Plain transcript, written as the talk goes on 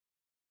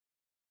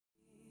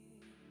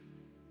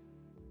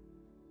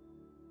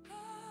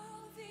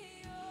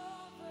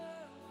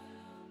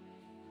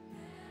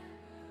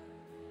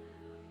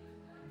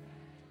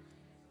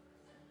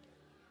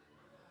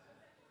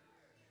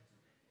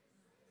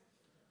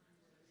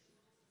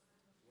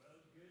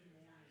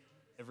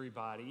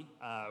everybody.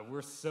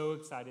 We're so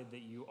excited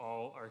that you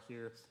all are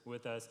here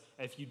with us.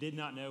 If you did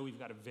not know, we've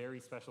got a very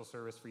special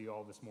service for you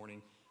all this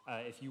morning.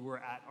 If you were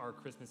at our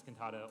Christmas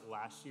cantata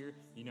last year,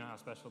 you know how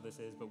special this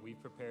is, but we've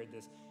prepared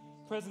this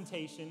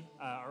presentation.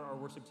 Our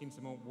worship team's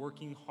been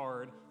working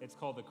hard. It's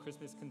called the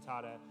Christmas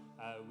Cantata.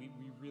 We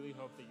really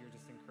hope that you're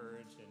just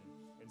encouraged and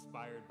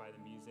inspired by the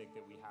music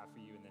that we have for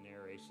you and the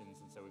narrations.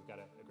 And so we've got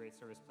a great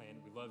service planned.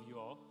 We love you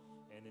all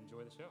and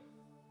enjoy the show.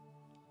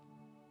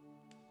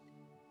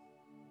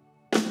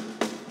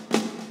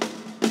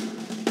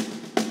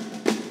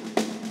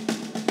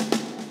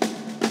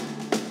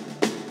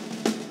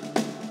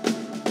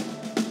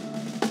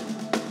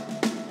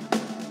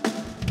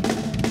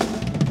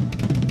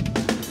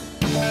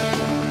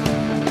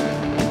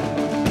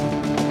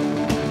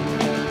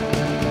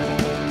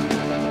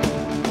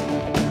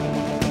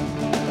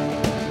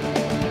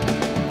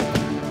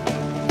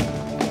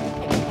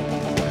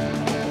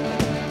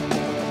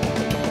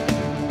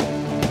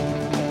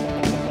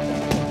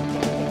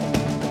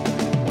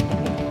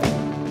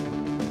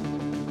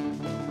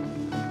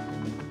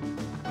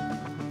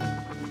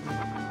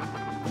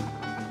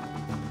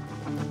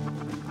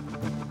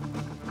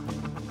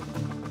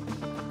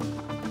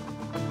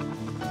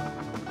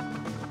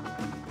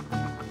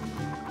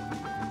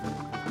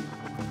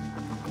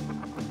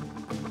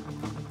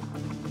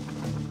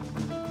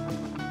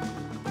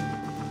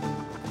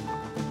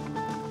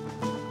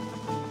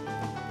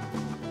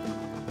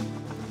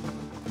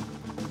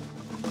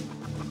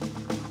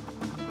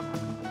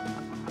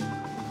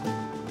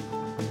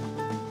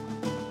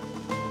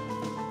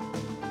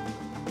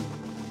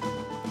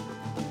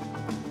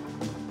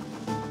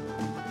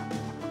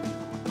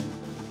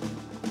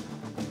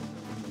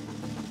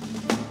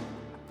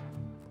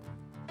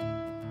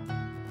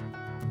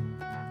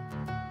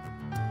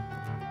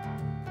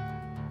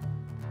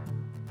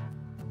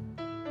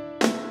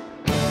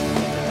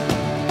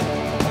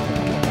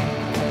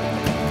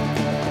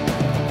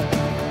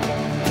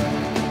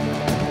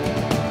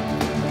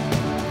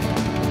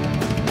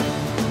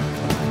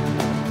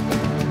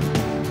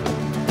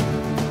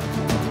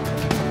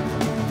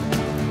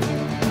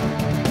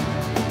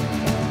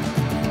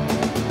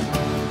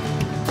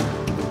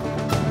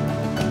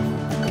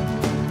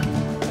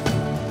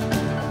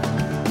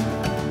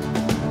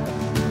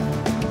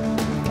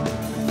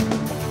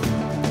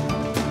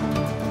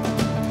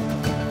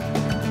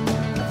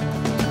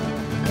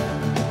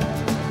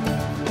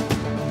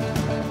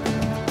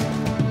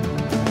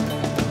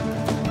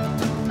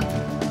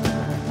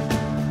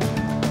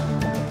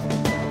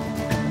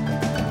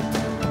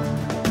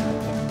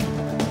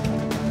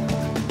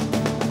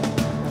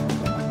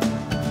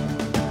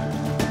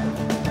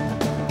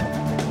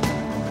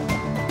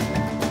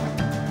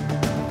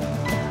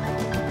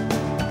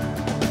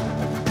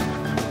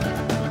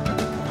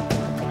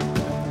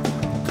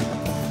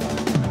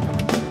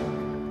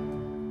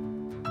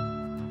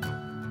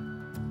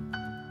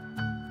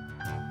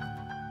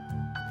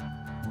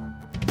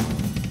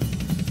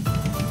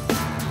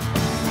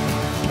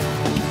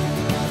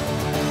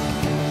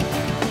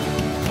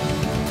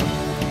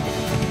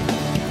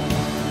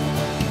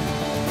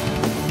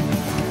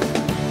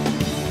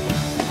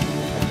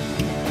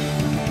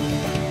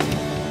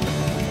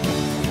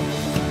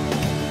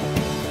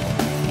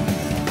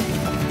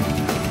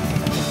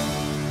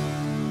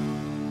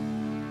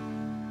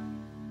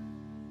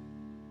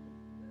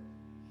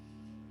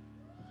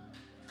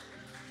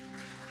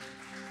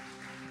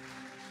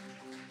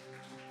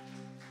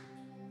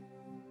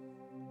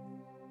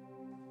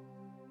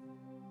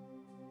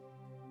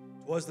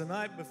 Was the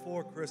night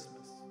before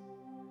Christmas,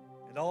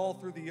 and all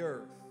through the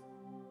earth,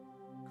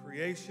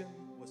 creation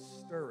was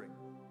stirring,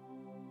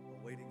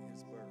 awaiting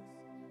his birth.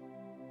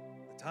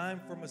 The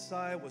time for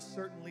Messiah was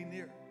certainly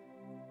near.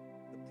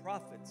 The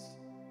prophets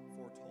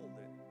foretold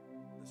it.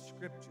 The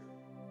scripture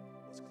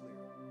was clear.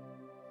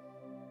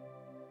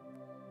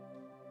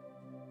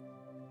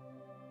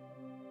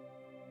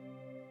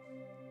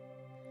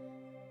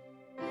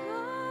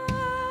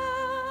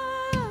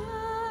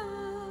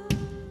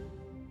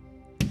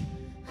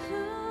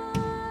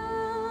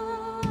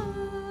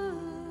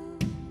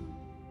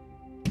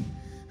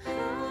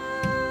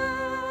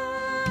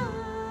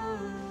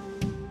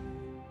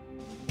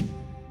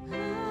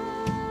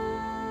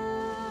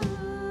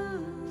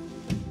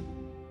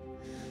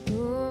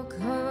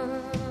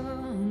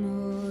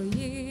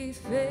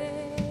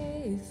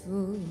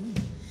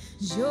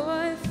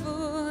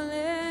 Joyful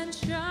and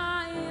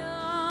triumphant,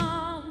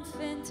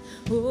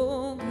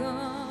 oh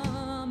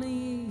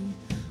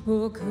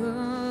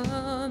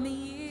come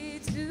ye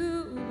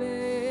to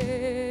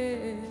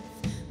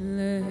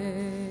Bethlehem.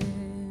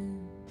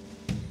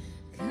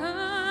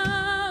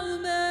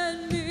 Come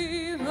and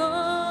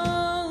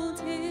behold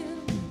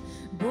him,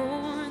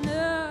 born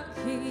the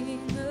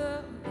King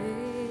of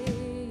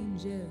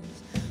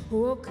angels.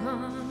 Oh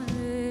come,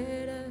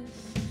 let us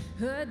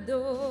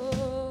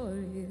adore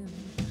him.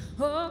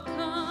 Oh,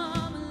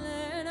 come,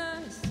 let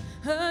us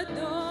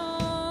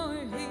adore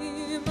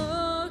him.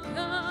 Oh,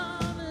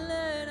 come,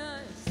 let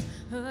us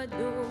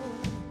adore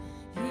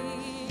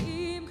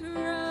him,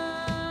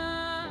 Christ.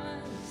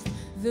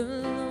 the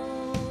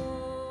Lord.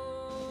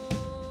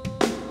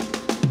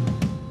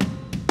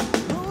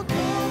 Oh,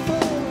 come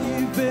on, ye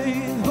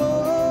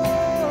faithful,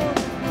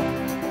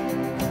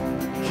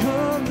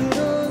 come let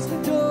us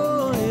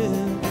adore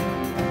Him.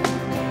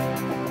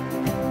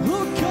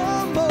 Oh,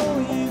 come on,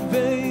 ye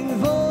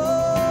faithful,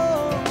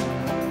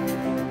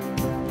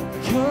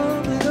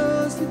 come let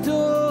us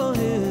adore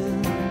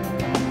Him.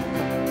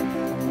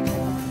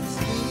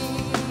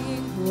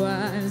 Sing,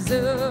 choirs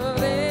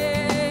of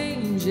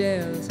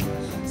angels,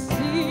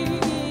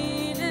 sing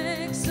in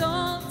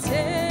exaltation.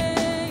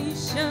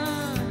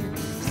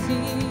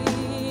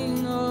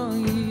 Sing, all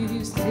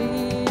you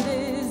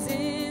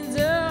citizens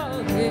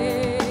of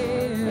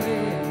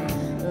heaven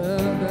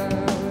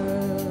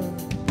above.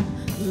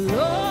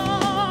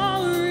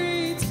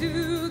 Glory to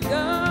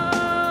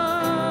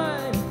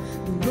God,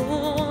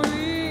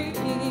 glory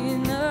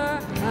in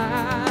the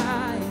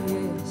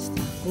highest.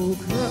 Oh,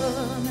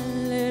 come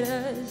and let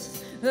us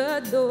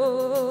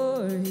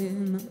adore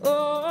Him.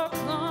 Oh,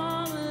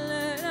 come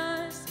let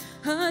us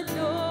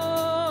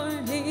adore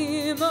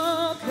Him.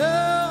 Oh,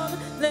 come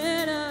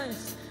let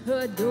us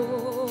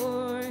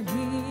adore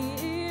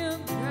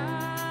Him,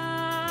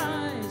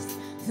 Christ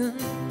the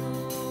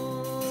Lord.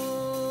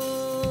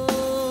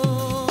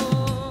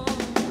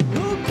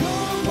 Oh,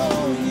 come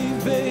on, ye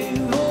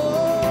faithful,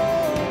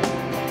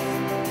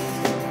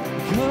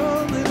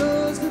 come let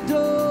us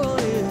adore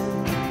Him.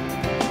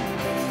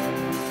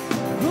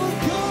 Oh,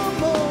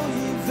 come on,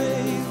 ye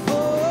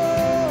faithful,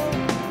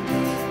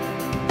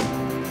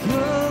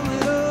 come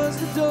let us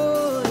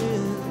adore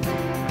Him.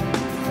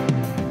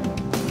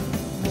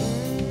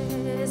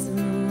 Yes,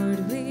 Lord,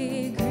 we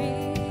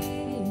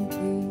greet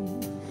Thee,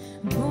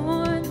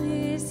 born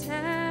this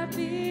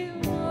happy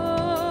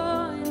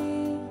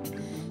morning.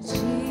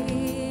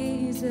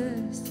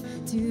 Jesus,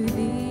 to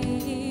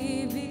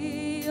Thee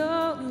be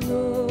all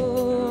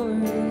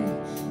glory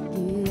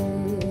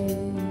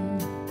given.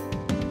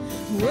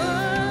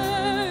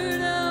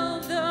 Word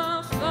of the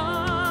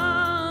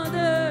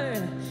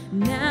Father,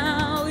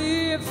 now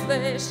in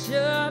flesh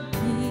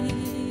appearing.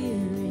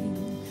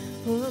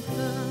 Oh,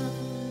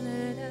 come,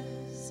 let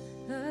us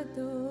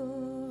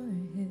adore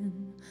Him.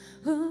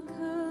 Oh,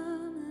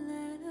 come,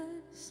 let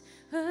us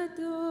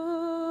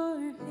adore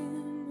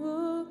Him.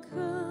 Oh,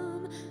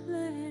 come,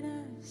 let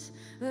us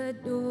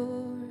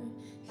adore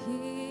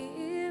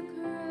Him,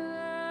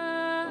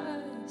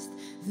 Christ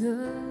the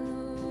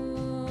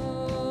Lord.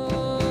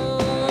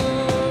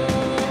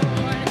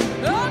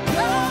 Oh,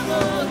 come,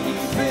 Come, ye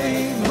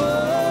faithful,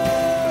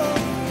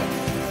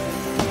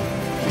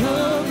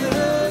 come let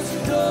us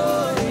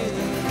adore Him.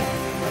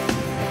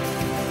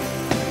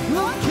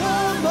 Oh,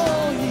 come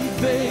on, ye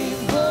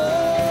faithful,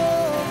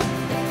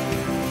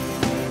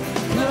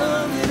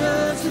 come let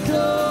us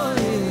adore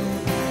Him.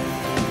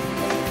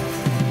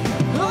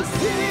 Oh,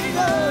 sing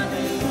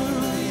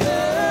hallelujah,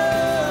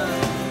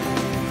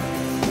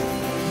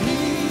 He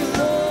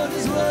alone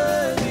is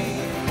worthy.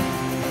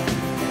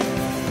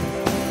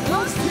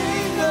 Oh,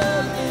 sing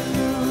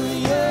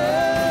hallelujah,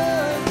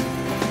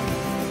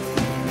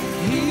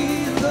 He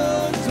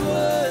alone is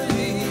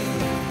worthy.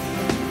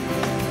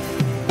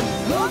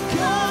 Oh,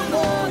 come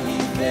on, ye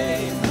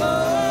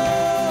faithful,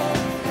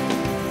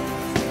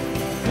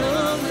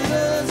 come let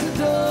us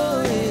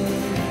adore Him.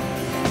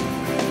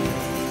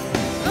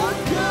 Oh,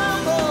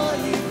 come on,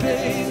 ye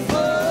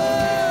faithful,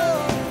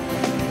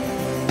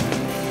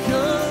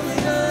 come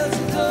let us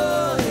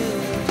adore Him.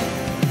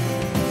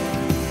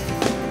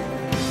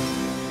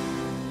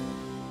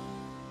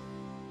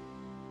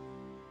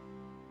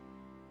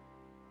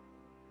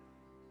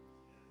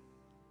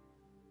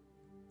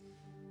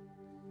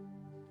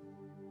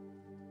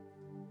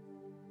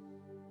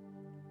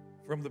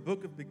 From the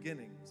book of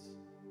beginnings,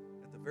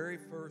 at the very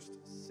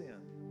first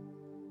sin,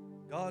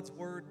 God's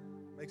word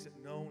makes it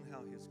known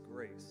how His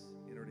grace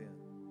entered in.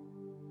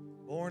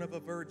 Born of a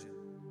virgin,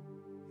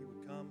 He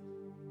would come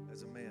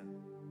as a man,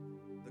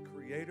 the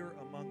Creator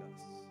among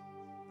us.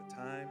 The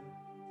time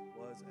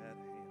was at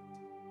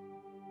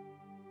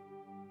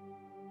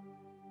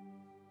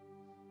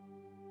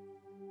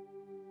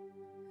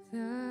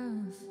hand.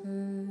 The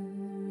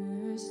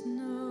first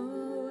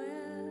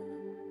Noel,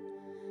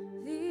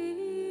 the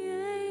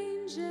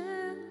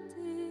angel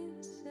did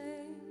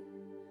say,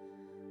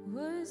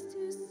 was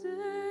too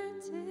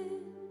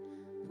certain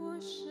for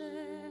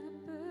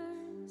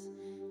shepherds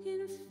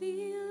in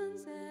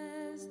fields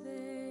as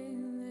they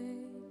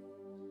lay,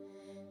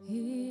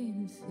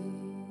 in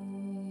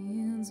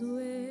fields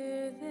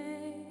where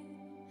they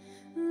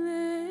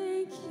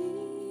lay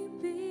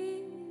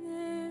keeping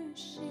their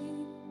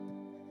sheep.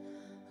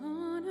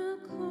 On a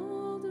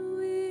cold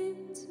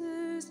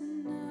winter's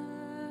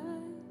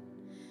night,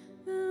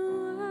 the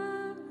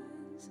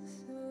was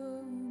so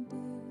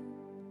deep.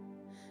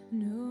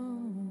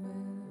 Noel,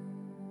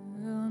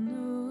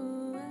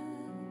 Noel,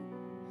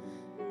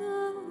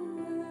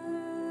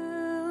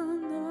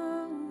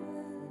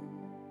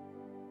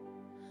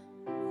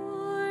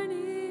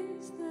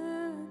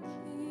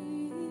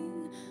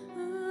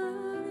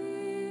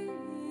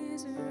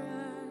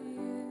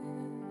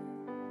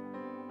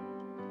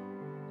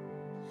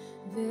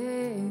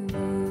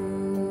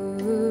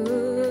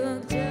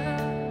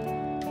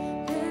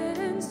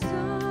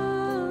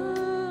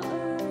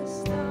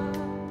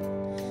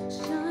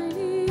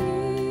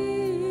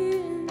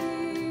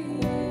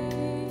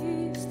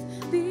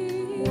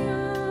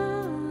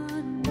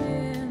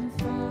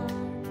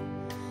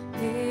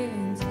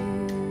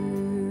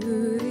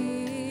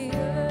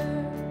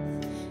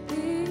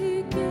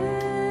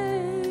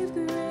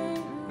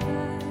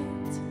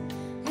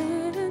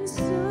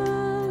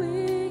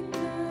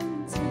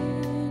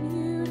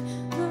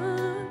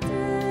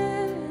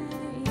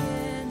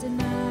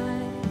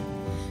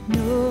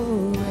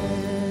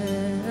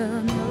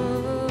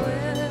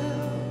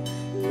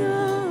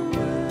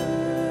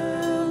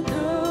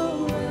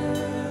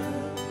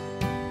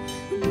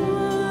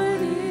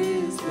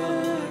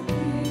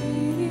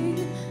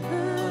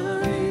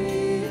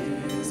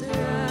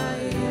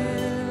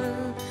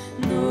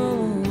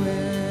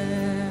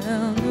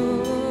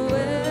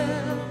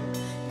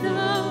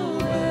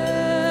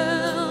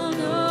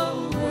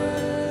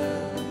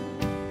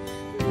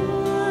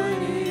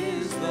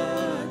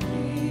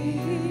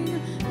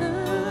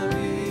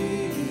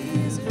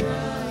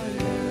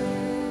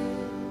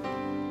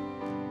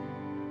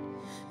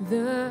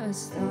 The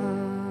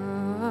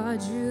star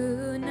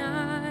drew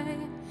nigh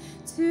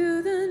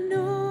to the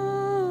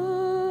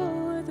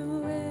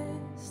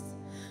northwest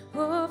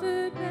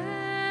over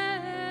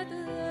Bethlehem.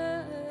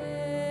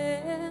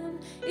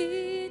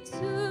 It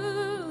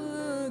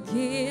took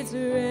its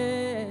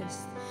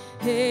rest,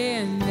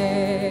 and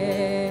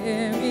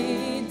there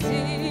it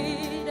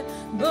did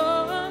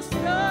both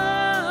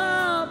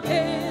stop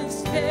and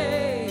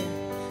stay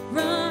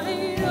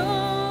right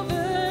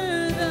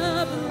over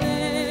the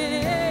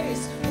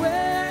place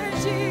where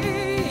Jesus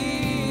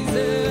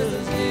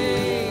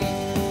lay.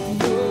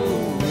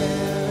 Noel,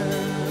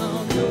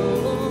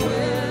 Noel,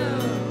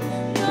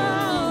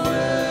 Noel,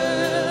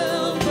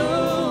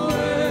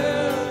 Noel.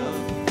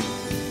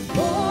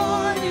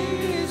 Born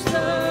is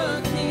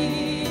the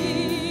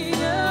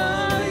King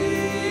of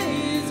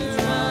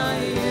Israel.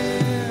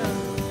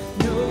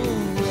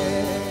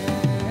 Noel,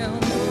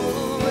 Noel,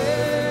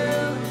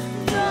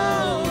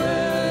 Noel,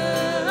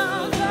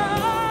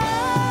 Noel.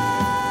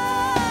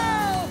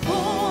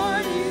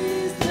 Born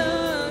is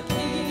the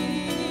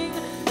King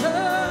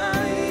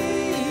of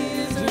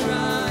Israel.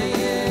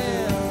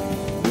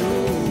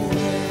 Noel,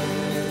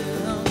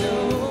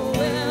 Noel,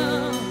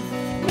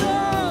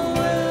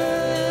 Noel,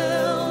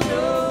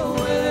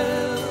 Noel.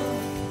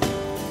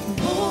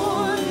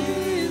 Born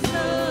is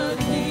the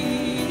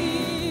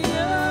King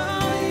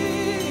of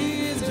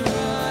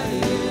Israel.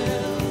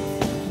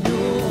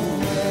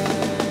 Noel,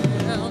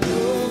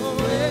 Noel,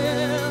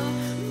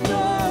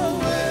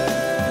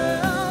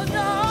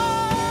 Noel.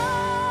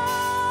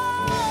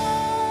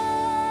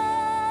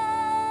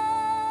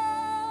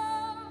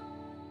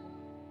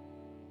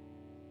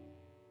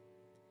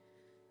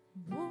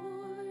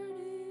 Born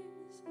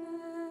is the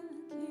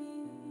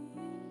King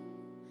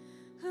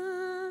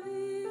of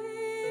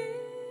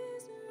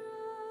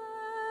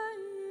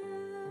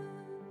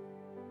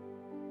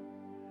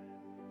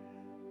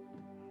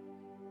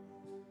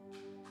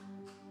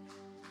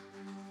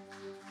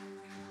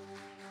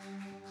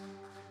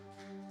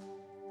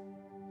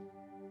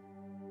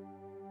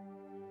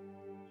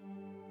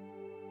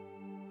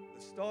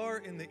The star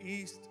in the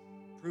east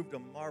proved a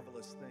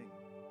marvelous thing,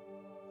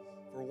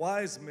 for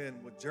wise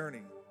men would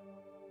journey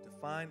to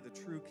find the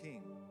true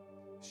king.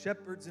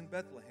 Shepherds in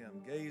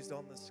Bethlehem gazed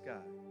on the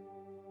sky,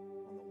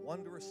 on the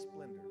wondrous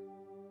splendor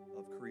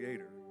of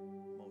Creator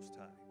Most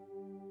High.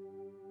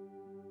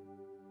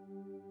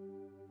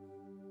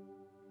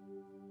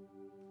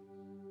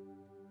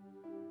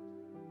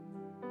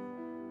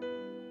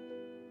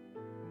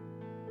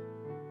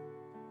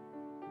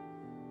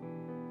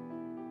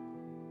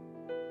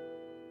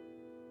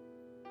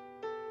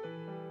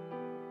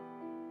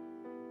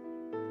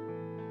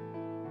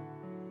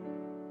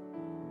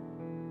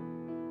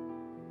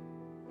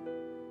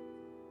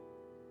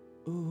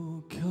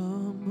 Oh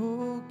come,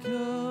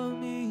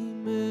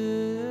 Emmanuel,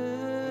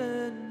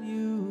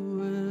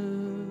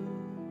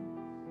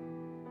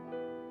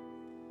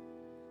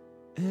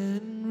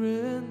 and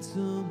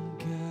ransom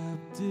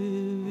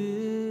captive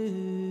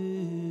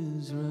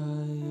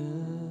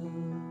Israel,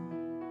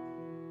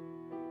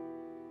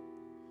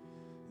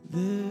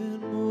 that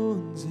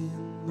mourns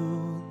in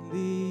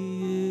lonely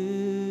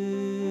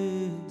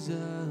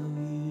exile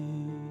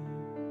here,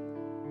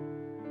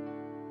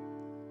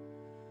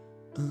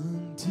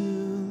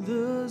 until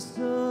the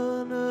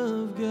Son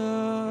of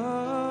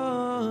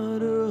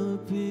God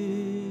appears.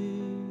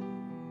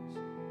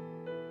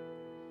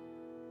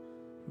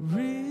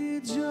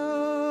 Rejoice,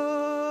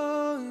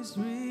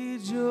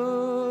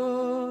 rejoice,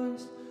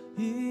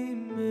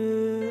 Emmanuel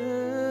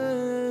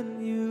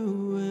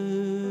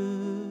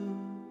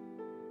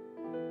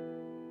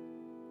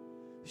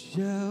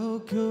shall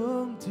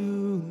come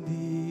to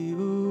thee,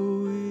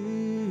 O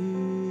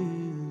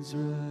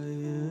Israel.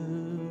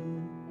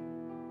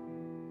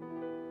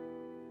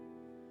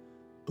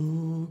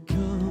 Oh,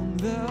 come,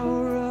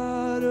 thou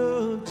rod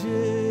of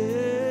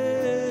Jesse,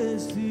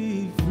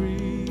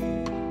 free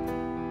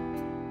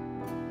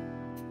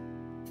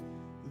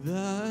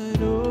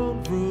thine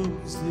own from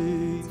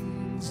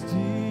Satan's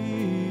tyranny,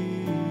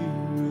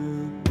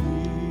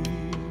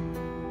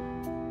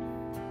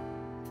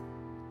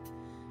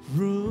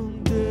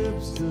 from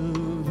depths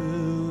of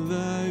hell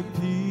thy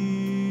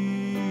people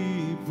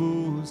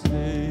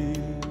save,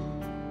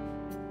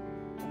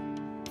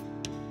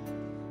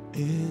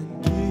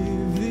 and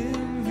give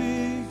them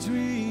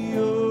victory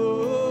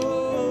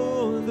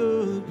o'er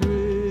the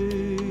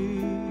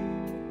grave.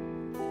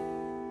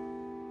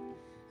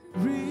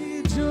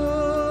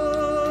 Rejoice,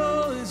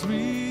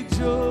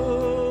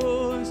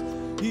 rejoice,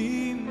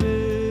 Emmanuel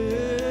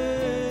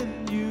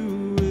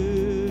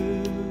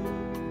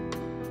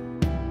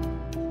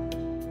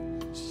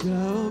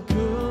shall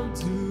come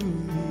to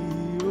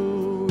thee,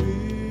 O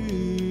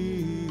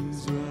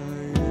Israel.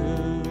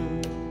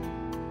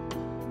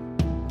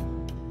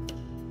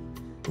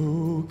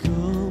 Oh,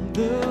 come,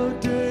 thou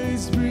day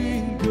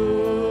spring,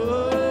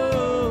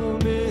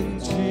 come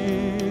and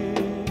cheer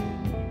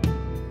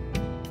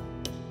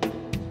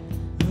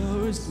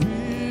our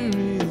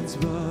spirits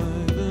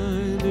by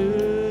thine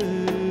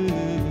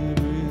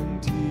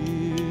errant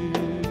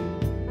tear.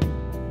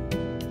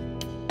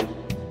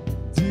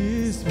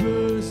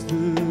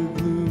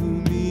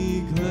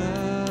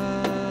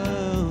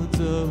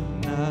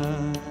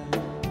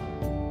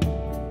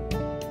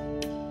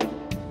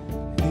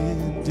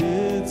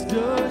 its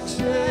dark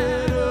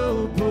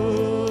shadow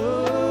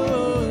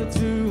put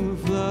to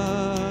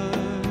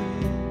flight.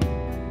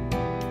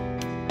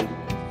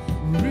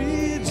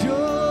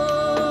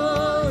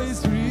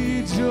 Rejoice,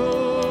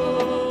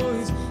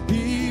 rejoice,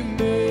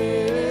 Emmanuel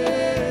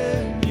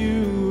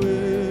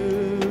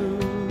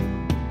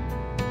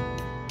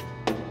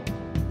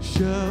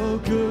shall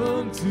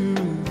come to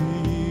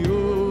thee,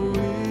 O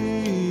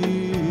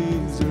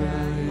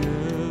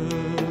Israel.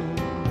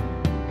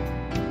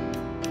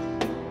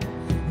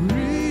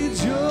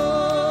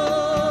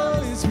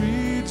 Rejoice,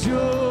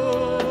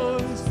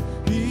 rejoice,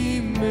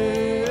 Emmanuel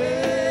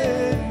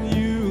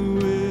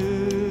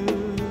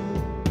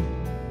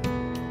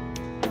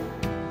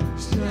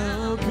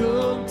shall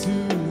come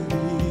to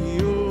thee,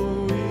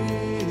 O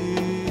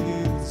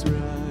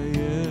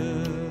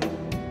Israel.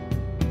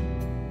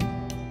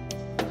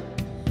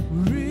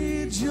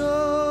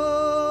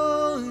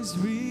 Rejoice,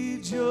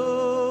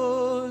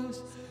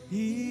 rejoice,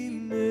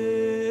 Emmanuel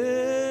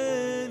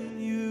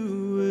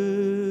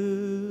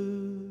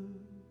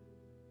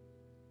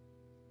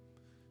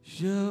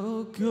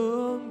shall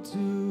come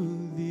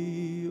to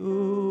thee,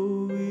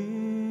 O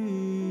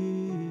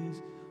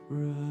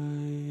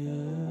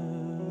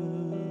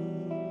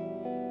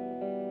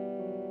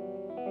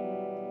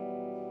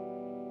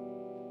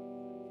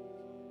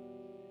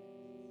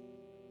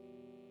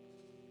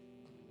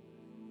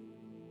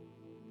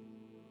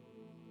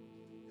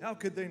How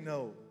could they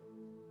know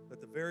that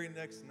the very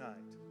next night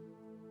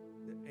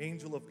the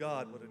angel of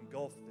God would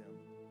engulf them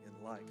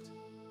in light?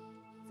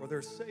 For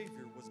their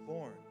Savior was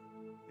born.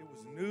 It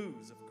was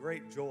news of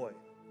great joy.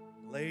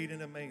 Laid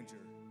in a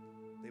manger,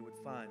 they would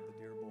find the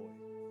dear boy.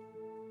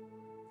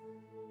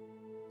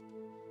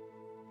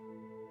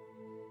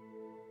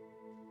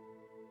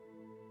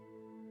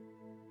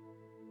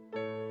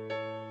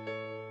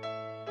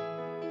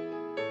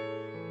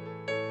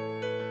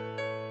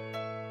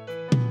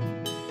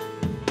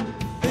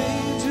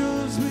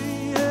 angels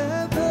we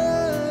have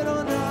heard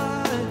on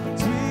high,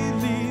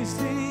 sweetly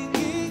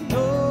singing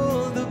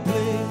o'er the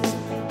plains,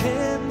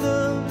 and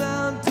the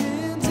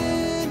mountains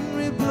in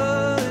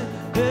reply,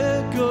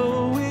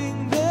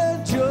 echoing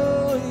their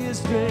joyous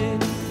strain.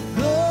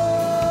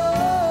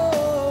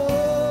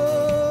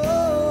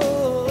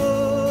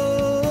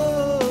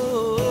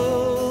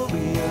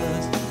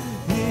 Glorious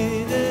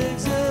in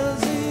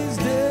excelsis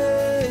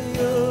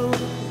Deo,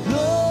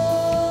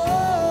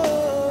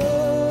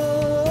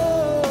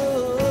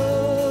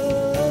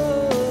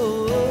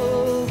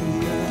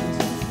 glorious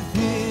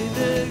in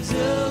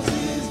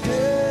excelsis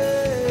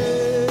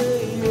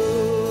Deo.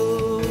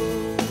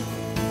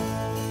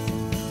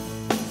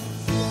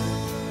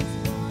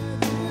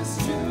 This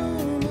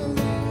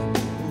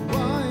jubilee,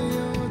 why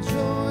your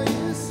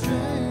joyous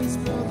strains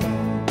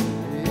prolong,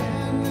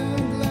 and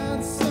the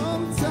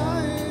gladsome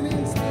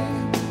tidings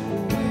bring,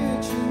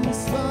 which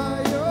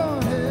inspire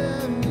your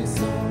heavenly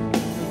song.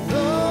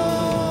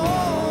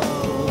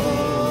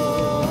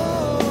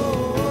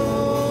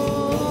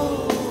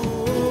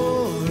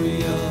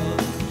 Gloria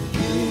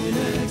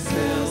in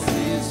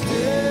excelsis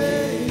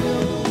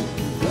Deo.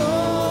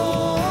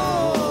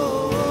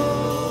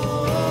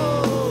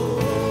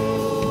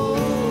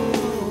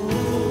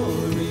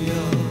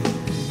 Gloria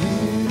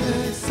in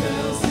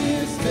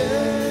excelsis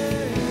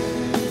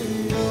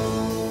Deo.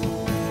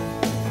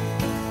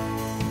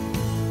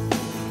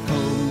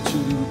 Come to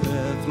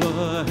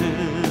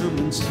Bethlehem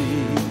and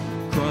see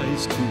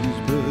Christ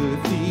whose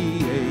birth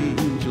the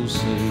angels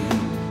sing.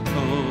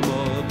 Come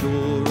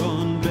adore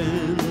on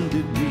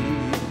bended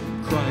knee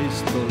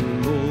Christ the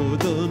Lord,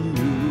 the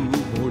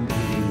newborn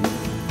King.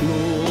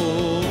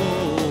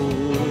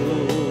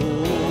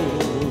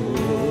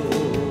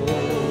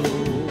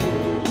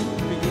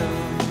 Gloria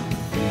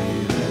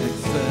in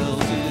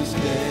excelsis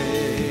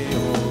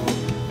Deo.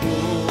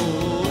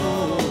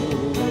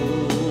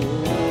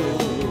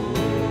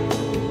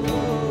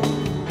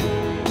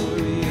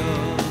 Gloria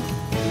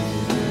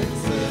in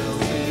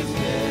excelsis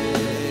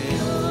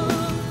Deo.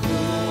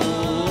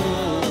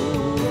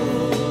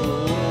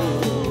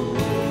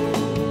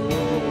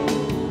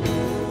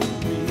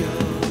 Gloria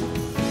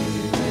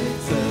in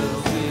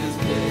excelsis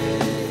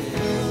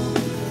Deo.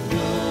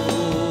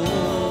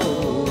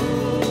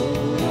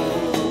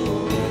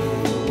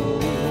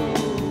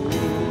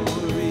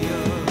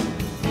 Gloria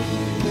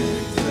in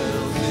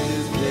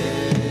excelsis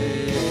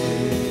Deo.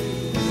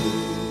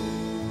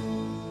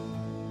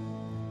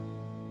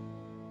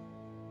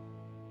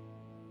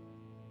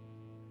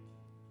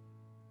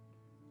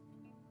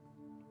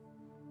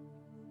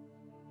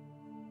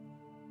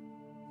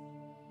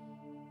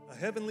 A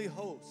heavenly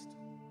host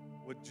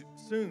would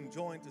soon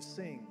join to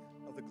sing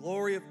of the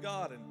glory of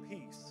God and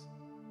peace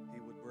he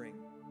would bring.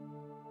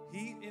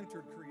 He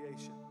entered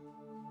creation.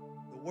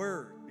 The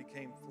Word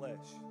became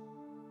flesh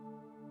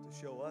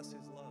to show us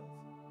his love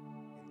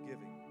in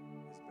giving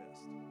his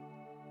best.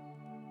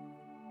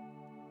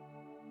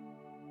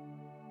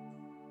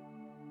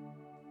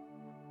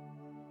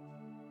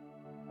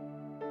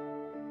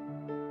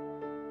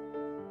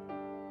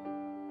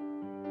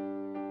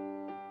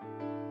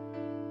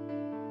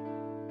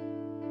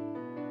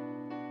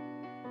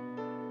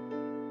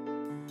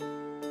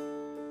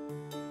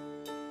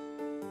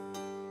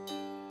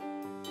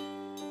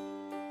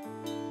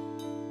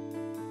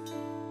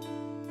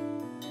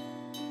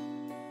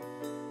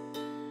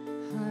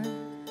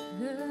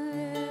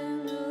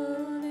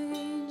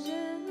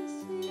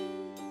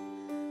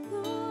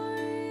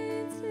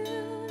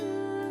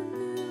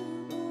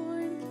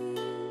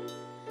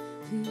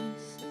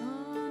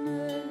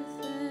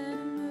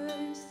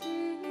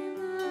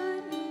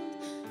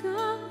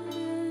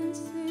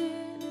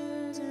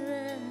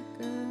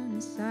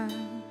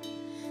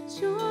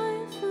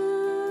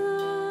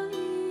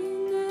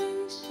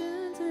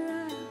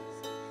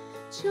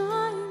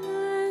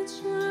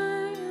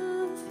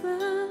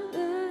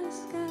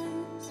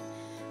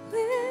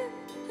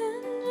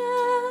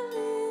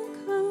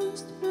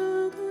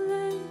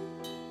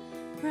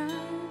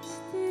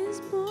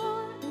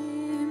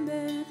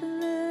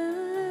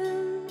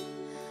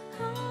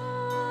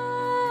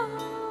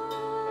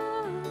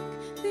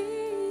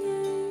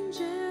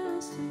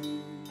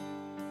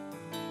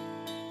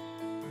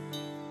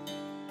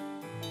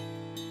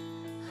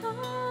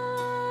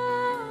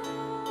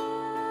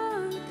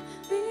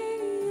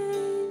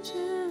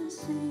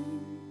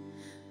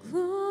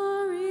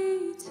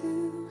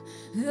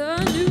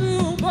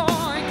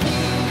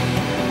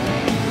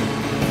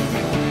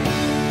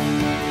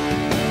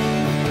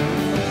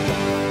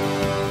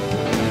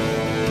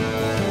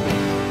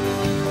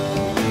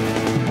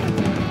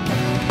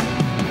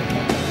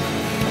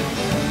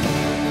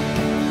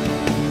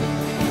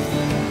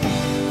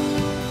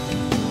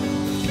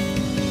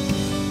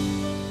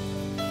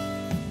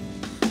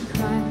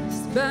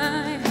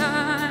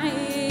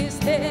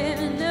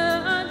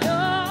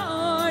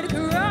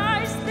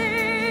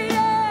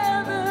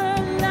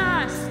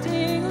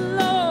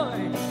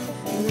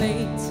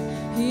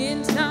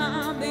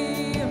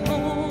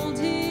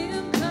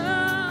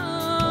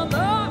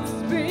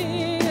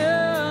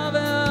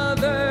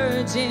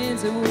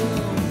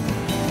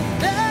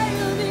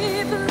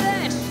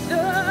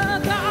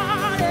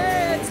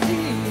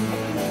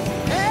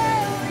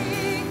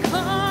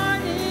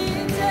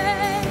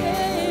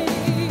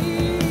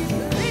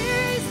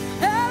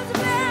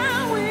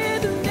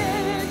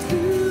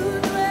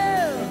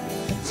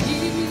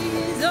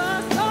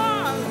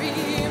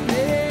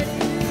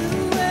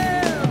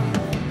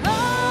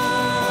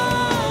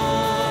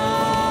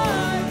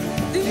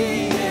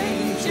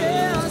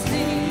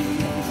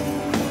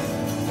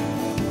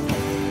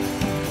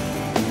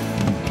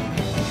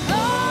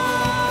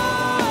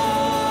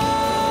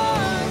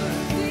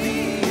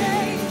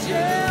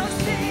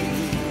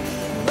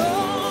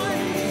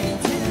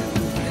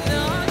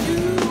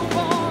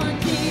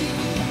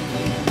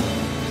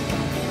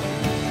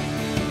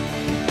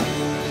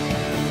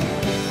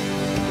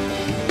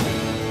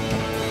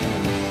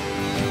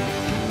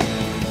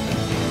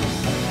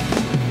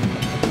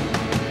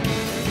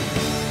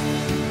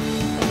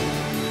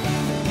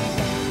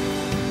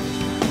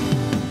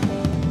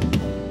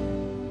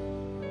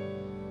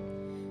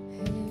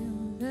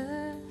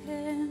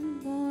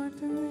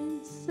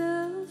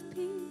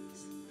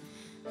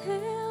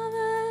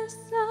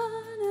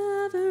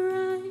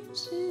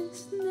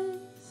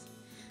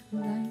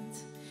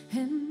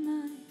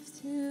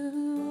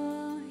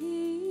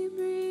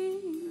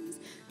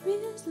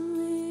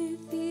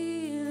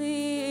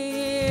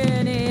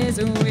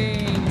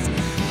 wings.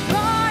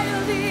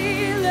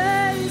 Finally,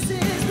 this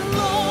is the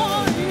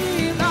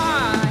glory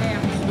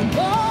life.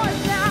 Born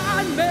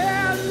that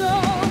man,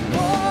 no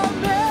more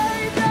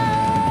may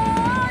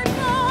die.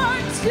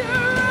 Born to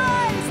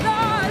raise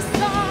the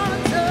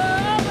sons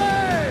of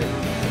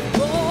earth.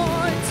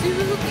 Born to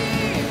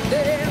give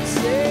them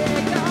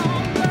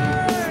second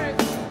birth.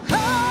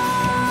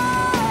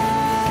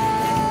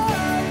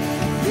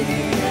 The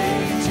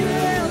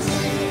angels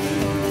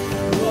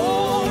sing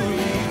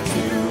glory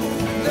to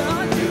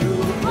the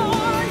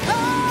newborn.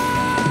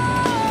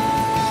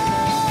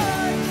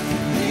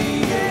 The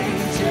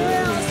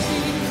angels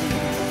sing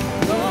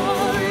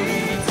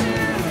glory to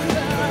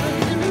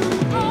the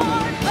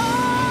newborn.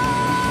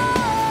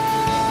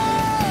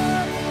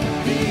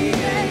 The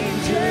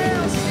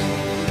angels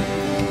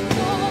sing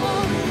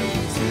glory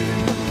to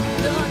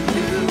the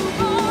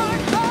newborn.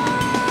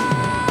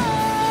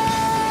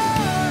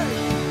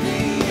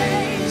 The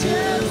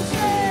angels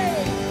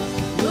say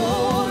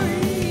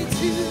glory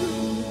to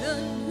the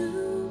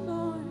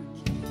newborn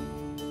King.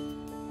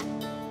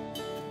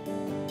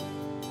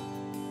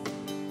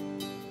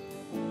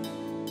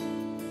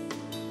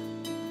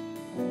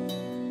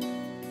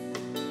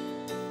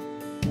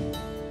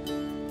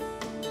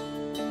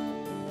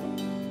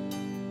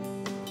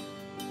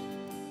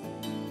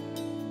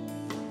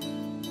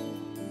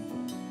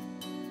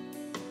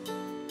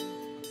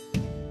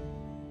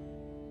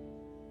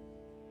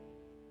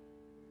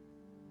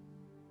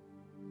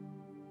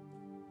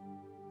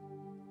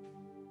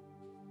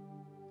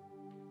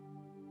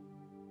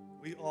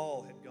 We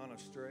all had gone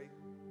astray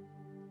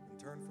and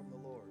turned from the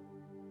Lord.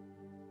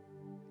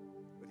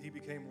 But he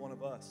became one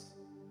of us,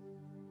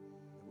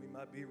 that we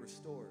might be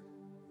restored.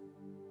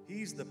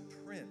 He's the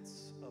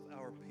Prince of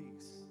our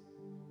peace.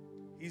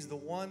 He's the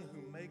one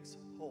who makes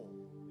whole.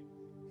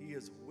 He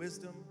is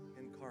wisdom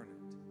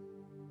incarnate,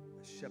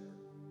 a shepherd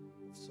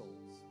of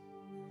souls.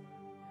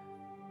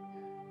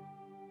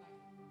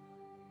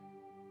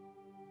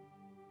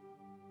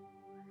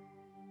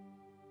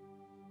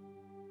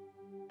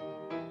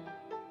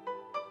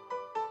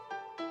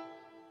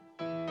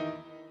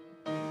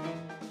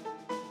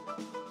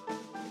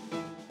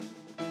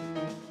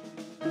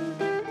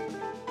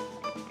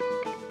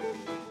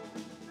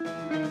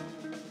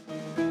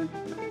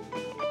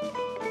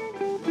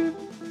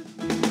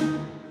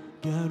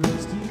 God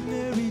rest ye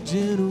merry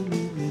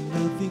gentlemen, and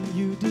nothing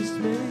you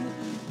dismay.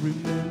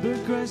 Remember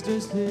Christ our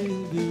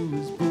Savior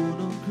was born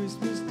on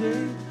Christmas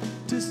Day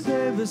to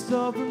save us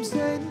all from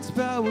Satan's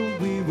power.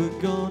 We were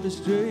gone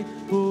astray.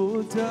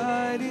 Oh,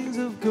 tidings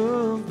of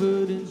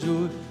comfort and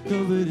joy,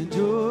 comfort and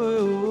joy.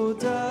 Oh,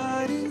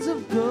 tidings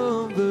of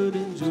comfort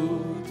and joy,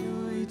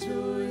 joy,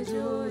 joy,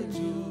 joy,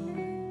 joy.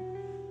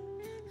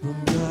 From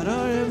God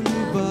our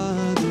heavenly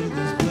Father,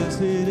 this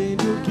blessed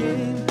angel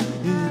came,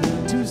 and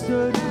unto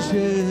certain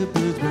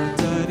shepherds brought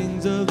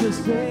tidings of the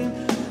same,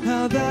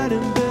 how that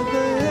in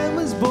Bethlehem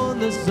was born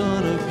the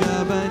Son of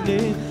God by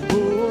name.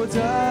 Oh,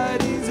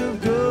 tidings of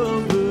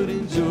comfort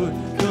and joy,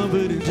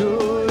 comfort and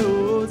joy.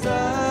 Oh,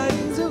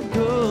 tidings of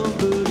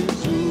comfort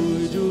and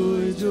joy,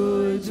 joy,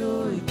 joy,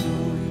 joy,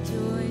 joy,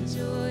 Joy,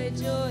 joy,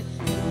 joy, joy,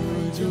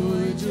 joy,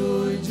 joy,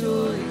 joy,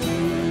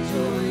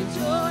 joy, joy.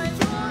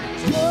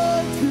 joy,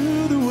 Joy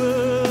to the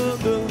world,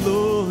 the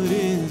Lord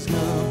is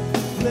come.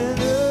 Let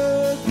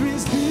earth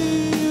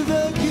receive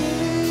the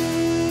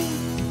King.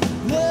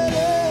 Let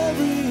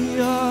every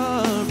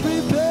heart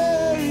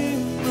prepare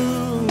him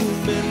room.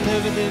 And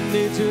heaven and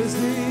nature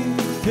sing,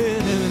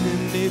 and heaven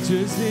and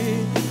nature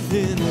sing,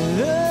 and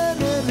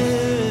heaven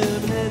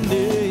and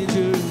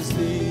nature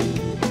sing.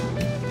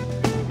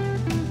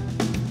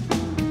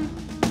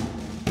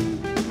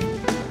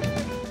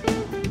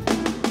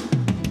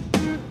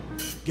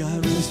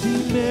 God rest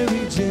ye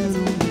merry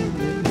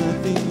gentlemen, and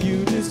nothing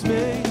you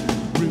dismay.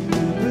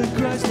 Remember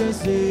Christ our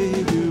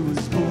Savior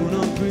was born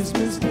on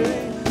Christmas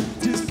Day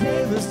to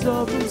save us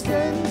all from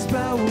Satan's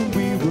power.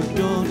 We were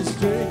gone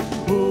astray.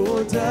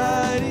 Oh,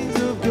 tidings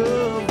of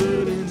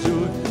comfort and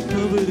joy,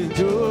 comfort and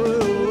joy.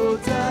 Oh,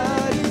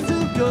 tidings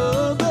of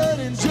comfort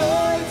and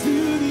joy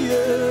to the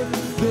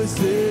earth. The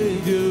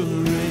Savior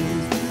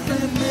reigns,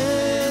 and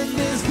men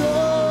their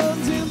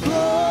songs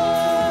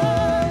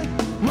employ.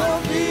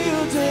 While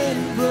fields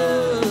and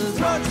floods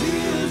brought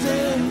tears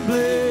and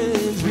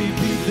plagues,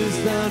 repeat the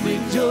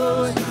sounding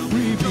joy,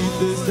 repeat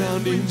the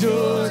sounding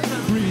joy,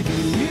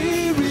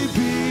 repeat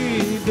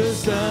the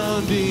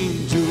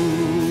sounding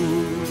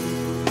joy.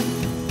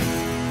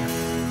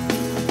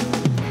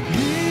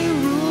 He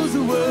rules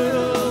the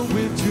world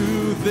with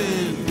truth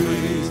and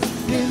grace,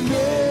 and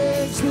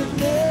makes the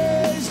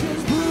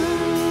nations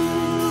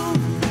prove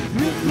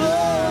the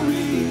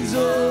glories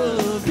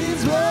of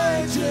his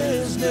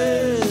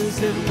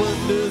righteousness, and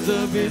wonders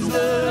of his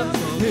love,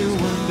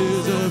 and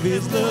wonders of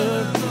his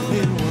love,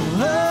 and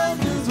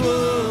wonders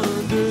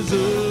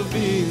of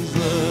his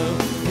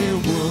love.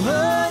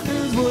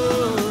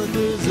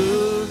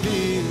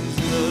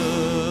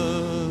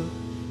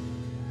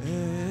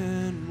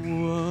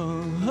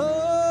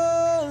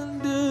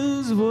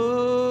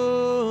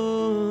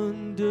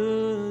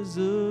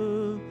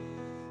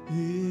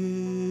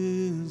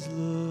 His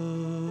love.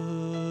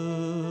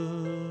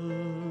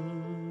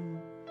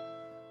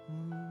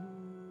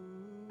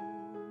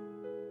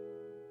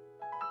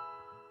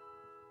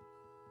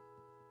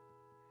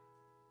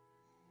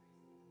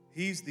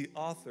 He's the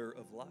author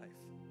of life.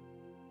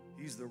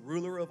 He's the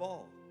ruler of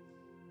all.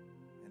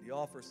 And he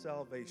offers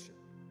salvation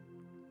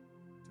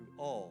to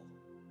all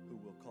who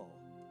will call.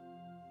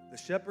 The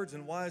shepherds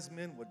and wise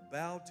men would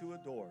bow to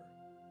adore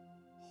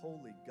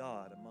holy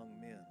God among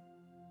men,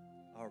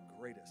 our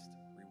greatest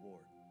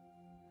reward.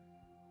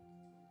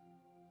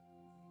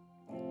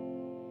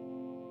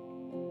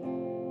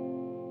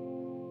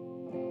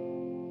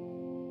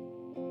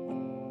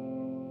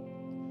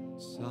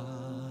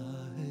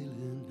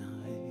 Silent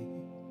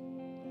night,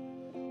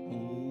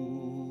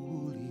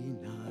 holy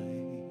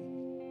night,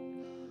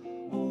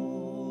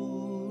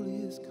 all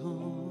is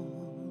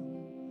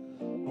calm,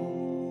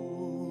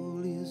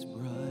 all is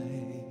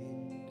bright,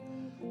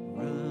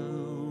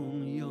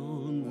 round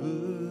young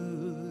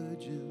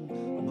virgin,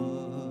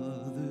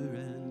 mother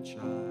and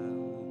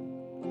child,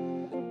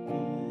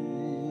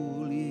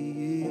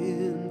 holy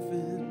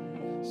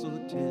infant, so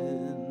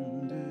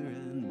tender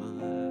and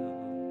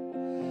mild.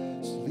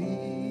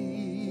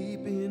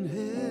 Sleep in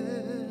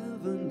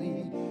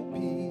heavenly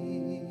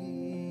peace.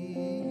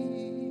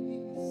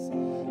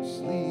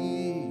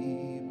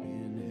 Sleep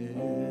in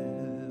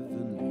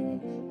heavenly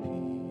peace.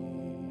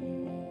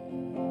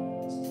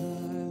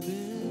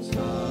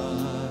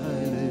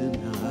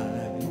 Silent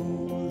night,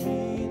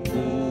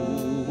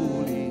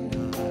 holy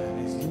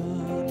night.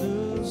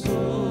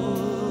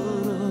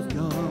 Son of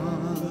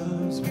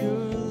God,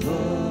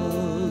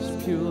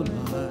 love's pure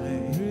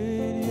light.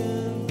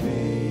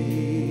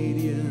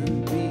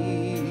 Radiant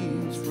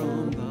beams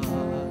from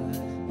thy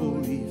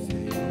holy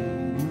face,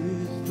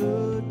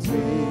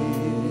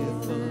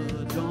 with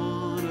the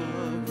dawn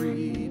of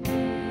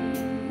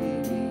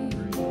redeeming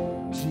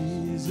grace.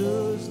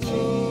 Jesus,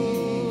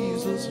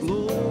 Jesus,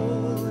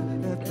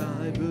 Lord, at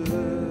thy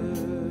birth.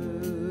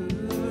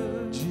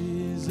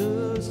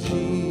 Jesus,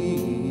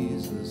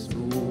 Jesus,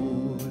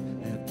 Lord,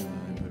 at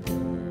thy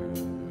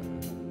birth.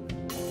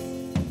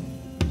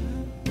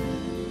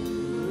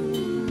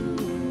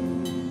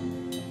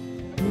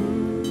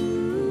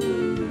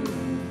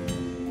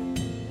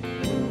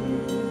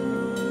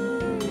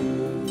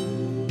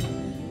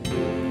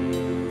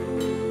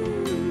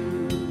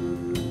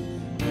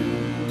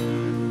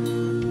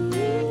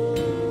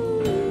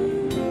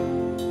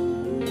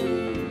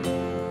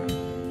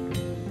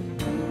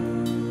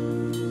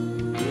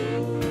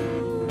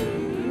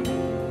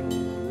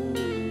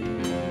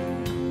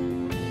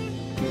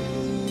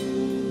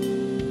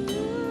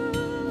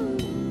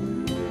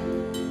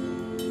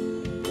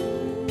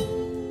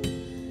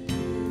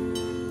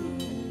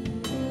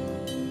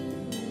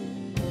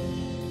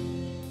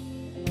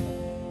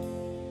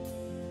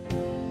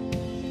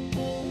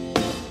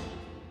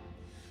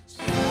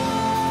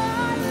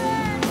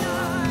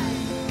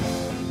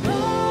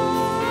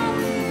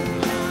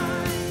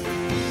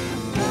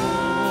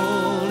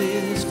 All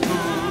is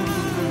calm,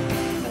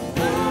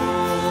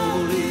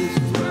 all is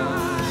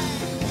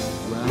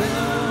bright,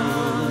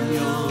 round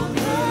young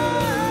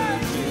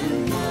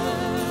virgin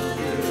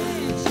mother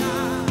and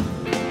child,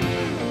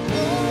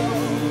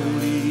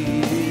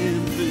 holy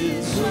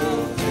infant,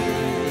 so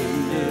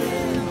tender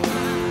and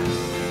mild,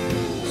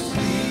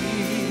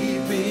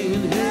 sleep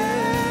in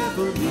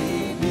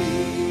heavenly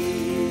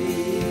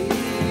peace,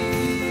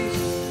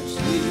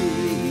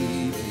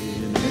 sleep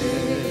in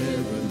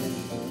heavenly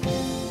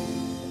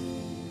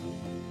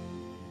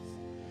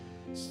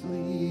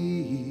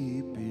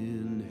Sleep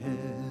in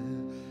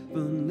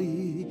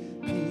heavenly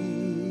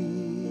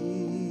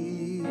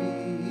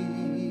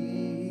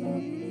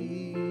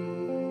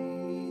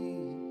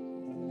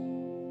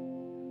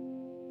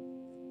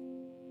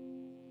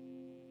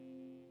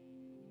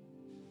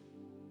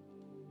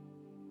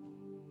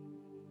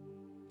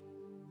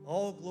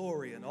All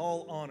glory and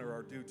all honor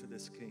are due to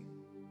this King.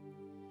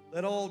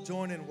 Let all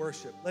join in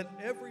worship. Let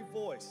every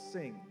voice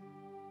sing.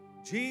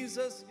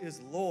 Jesus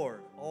is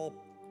Lord, all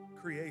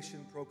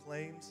creation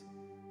proclaims.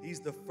 He's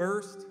the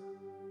first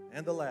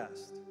and the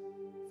last.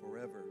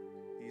 Forever,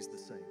 he's the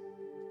same.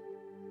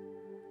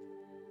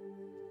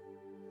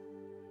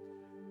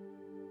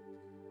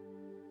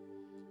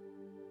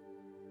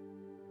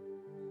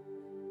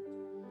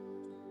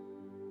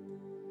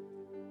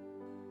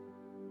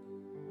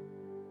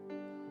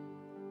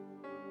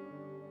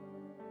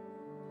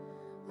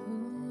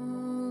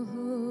 Oh,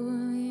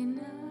 holy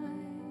night,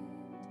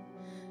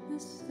 the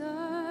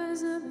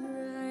stars are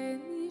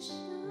brightly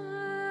shining.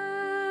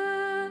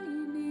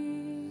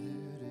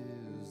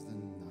 It is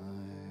the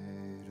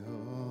night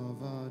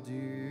of our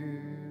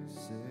dear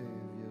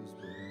Savior's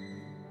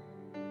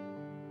birth.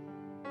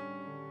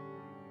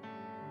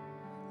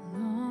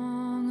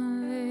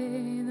 Long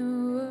lay the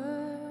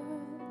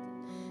world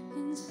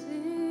in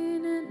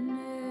sin and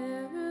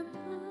never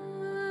pining.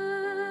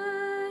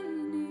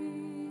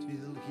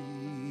 till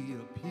he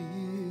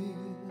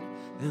appeared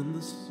and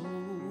the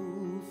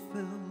soul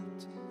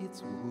felt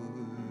its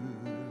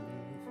worth.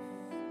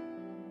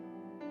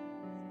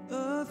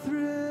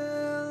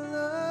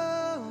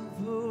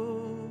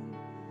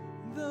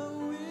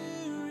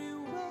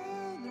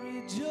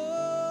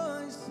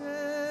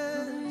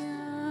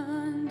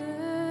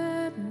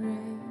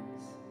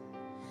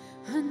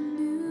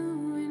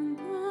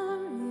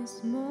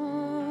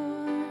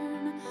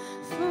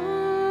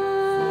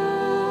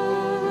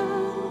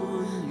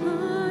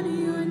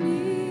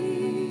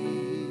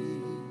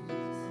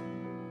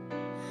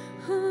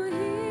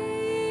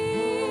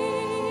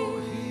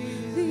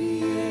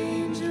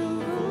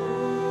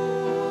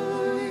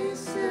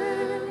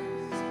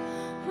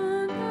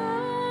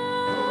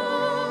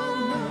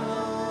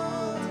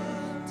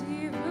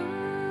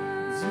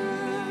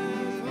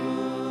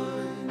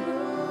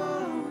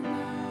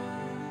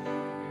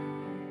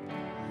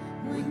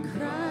 when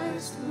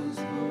Christ was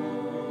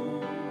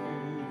born.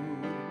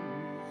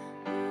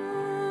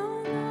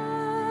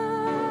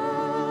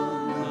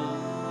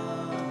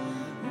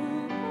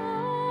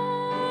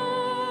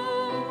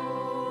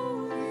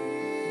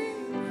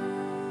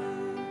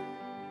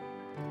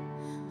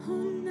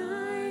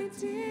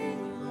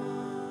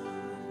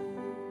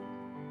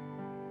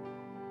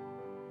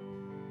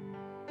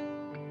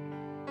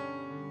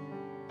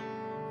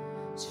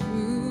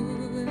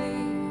 Truly,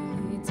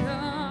 He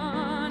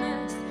taught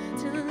us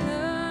to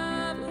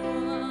love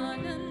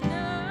one another.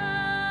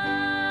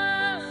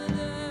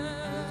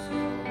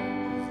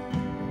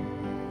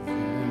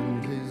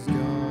 And His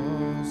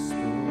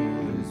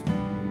gospel is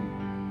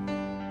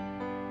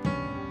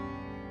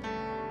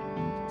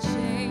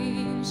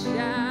Chains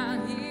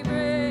shall He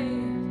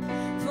break,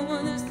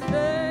 for the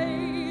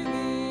slave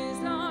is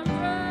our brother.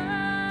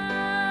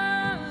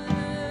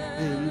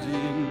 And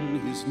in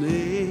His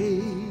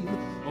name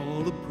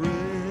all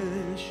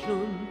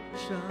oppression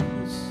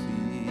shall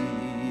cease.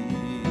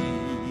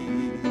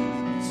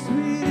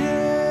 Sweet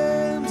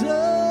hymns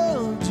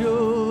of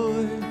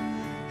joy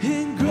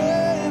in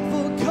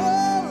grateful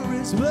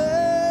chorus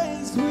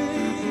raised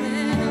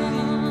Let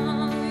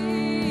all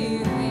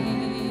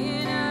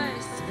within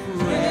us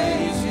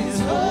praise His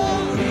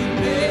holy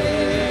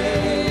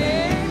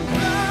name.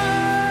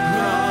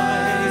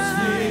 Christ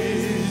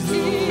is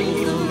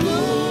the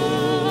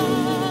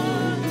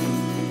Lord.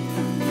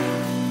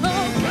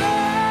 Oh,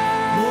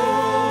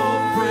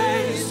 Oh,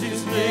 praise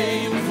His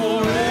name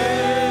forever.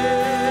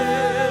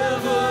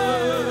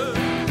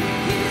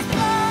 His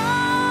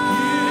power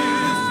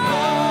His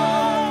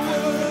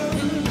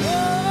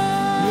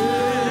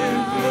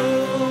and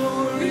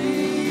glory,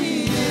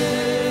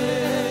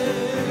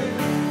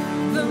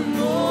 the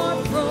more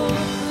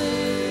proclaim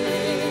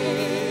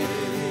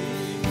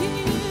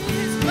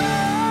His power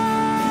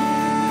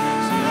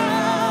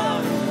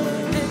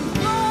and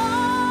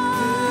glory,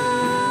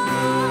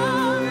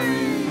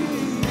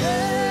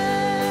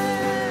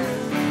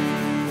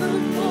 the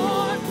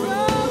more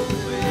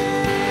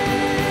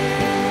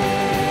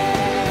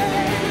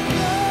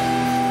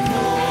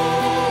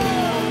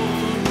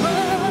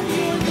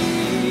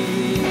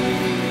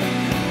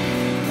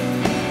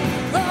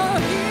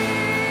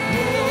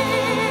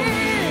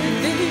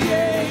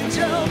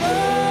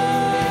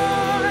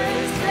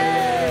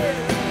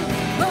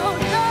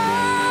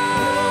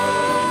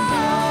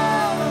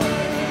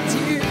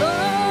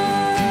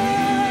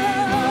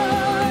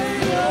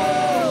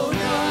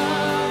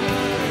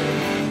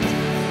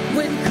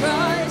when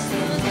Christ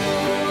was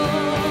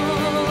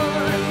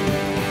born,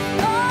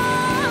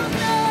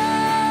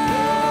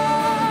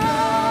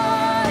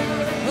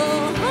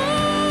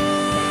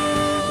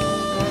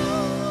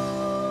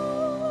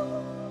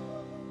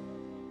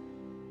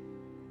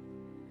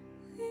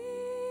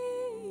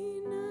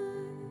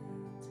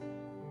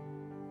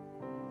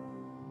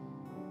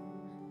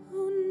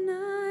 all night,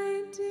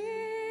 night divine.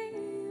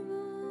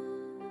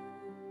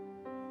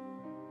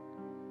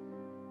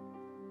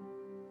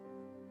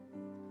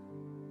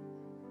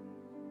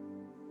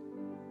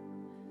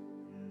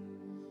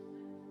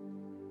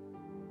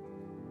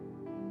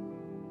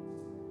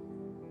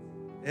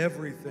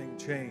 Everything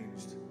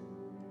changed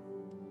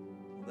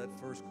on that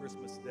first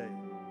Christmas day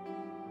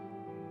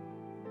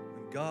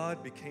when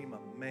God became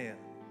a man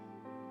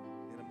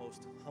in a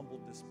most humble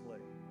display.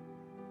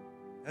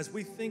 As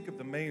we think of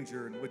the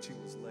manger in which He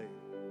was laid,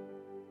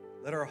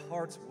 let our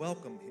hearts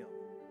welcome Him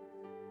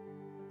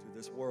to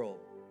this world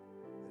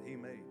that He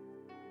made.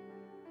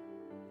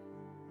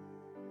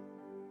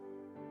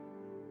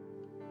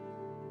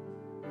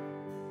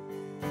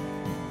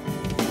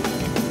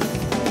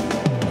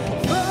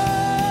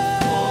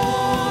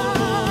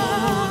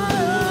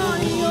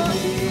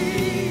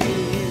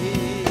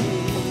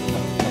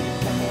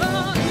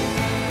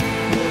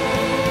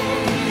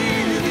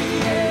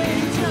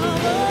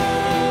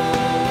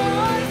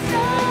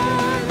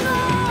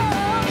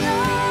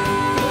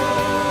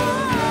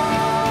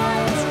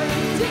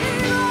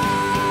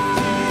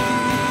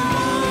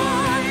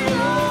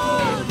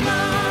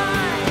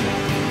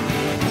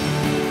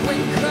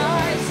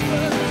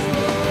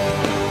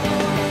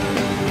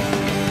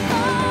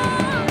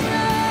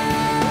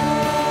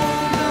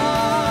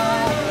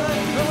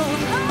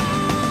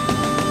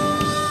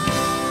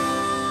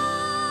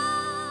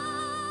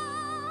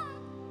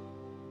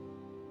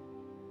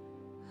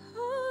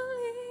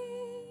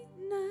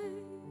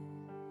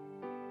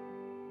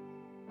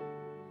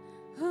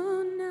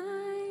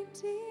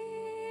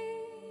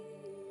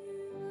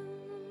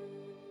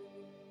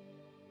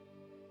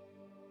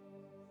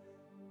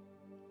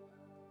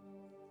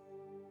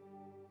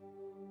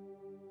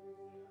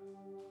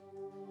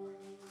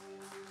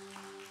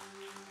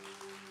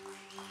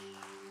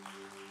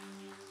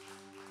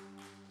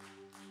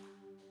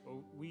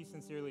 We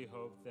sincerely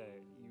hope that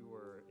you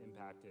were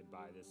impacted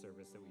by the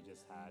service that we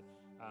just had.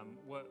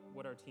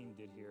 What our team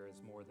did here is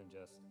more than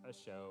just a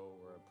show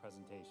or a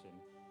presentation,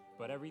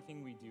 but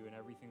everything we do and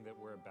everything that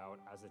we're about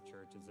as a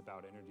church is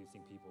about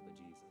introducing people to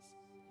Jesus.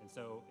 And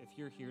so if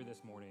you're here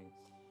this morning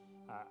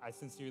I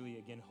sincerely,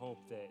 again,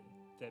 hope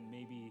that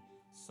maybe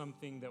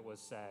something that was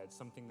said,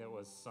 something that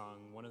was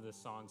sung, one of the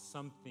songs,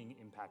 something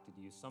impacted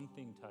you,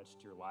 something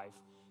touched your life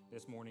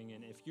this morning.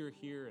 And if you're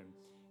here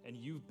and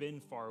you've been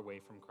far away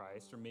from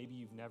Christ, or maybe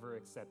you've never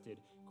accepted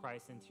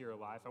Christ into your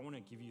life, I want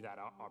to give you that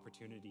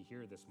opportunity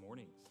here this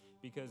morning,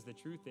 because the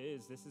truth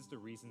is, this is the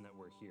reason that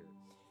we're here.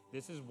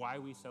 This is why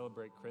we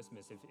celebrate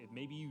Christmas. If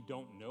maybe you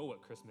don't know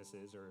what Christmas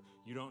is, or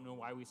you don't know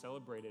why we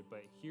celebrate it,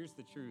 but here's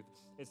the truth.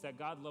 It's that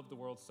God loved the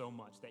world so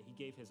much that he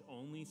gave his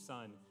only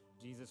son,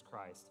 Jesus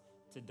Christ,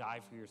 to die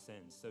for your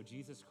sins. So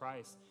Jesus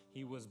Christ,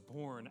 he was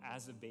born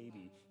as a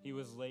baby. He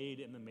was laid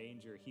in the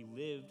manger. He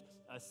lived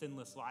a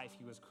sinless life.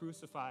 He was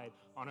crucified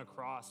on a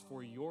cross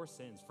for your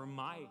sins, for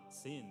my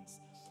sins.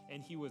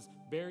 And he was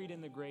buried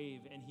in the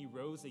grave, and he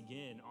rose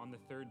again on the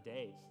third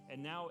day.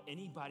 And now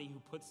anybody who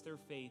puts their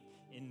faith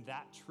in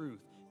that truth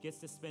gets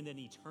to spend an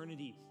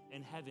eternity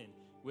in heaven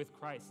with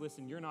Christ.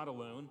 Listen, you're not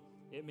alone.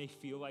 It may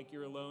feel like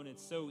you're alone.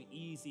 It's so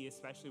easy,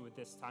 especially with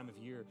this time of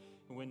year,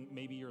 when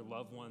maybe your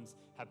loved ones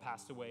have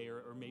passed away,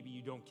 or maybe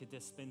you don't get to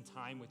spend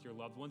time with your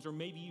loved ones, or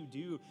maybe you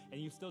do,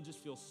 and you still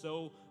just feel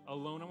so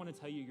alone. I want to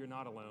tell you, you're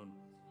not alone.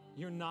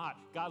 You're not.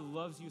 God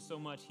loves you so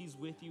much. He's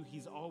with you.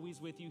 He's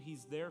always with you.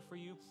 He's there for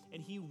you,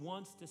 and he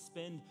wants to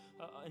spend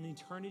an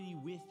eternity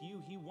with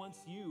you. He wants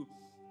you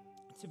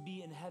to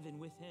be in heaven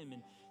with him.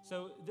 And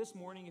so this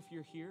morning, if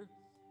you're here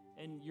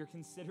and you're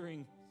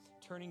considering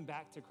turning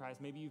back to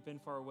Christ, maybe you've been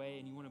far away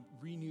and you want to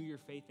renew your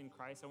faith in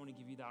Christ, I want to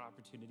give you that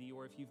opportunity.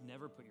 Or if you've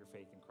never put your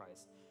faith in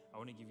Christ, I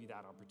want to give you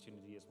that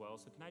opportunity as well.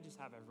 So can I just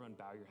have everyone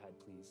bow your head,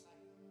 please?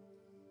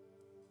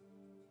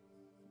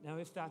 Now,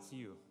 if that's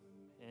you,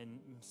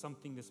 and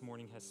something this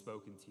morning has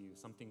spoken to you,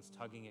 something's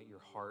tugging at your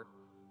heart,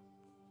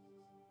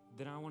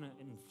 then I want to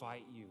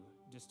invite you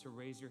just to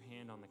raise your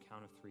hand on the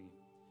count of 3.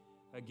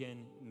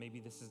 Again, maybe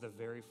this is the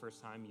very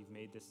first time you've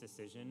made this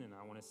decision, and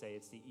I want to say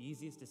it's the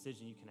easiest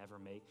decision you can ever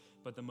make,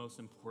 but the most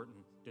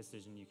important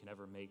decision you can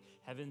ever make.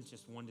 Heaven's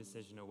just one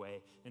decision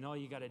away, and all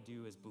you got to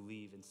do is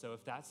believe. And so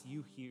if that's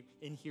you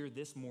here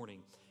this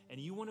morning, and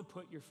you want to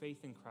put your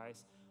faith in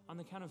Christ, on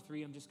the count of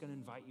 3, I'm just going to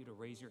invite you to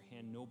raise your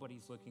hand.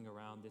 Nobody's looking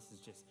around. This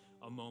is just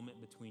a moment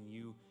between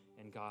you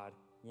and God.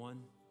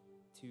 1,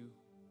 2,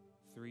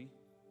 3.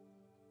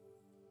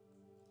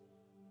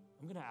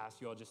 I'm going to ask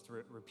you all just to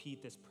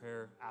repeat this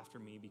prayer after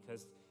me,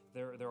 because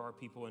there are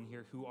people in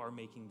here who are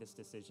making this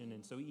decision.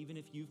 And so even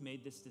if you've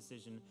made this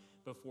decision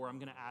before, I'm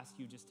going to ask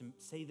you just to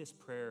say this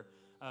prayer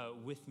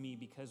with me,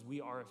 because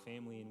we are a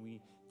family and we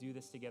do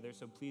this together.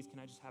 So please, can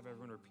I just have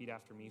everyone repeat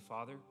after me?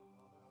 Father,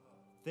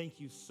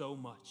 thank you so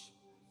much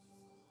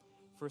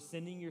for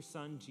sending your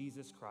son,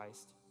 Jesus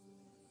Christ,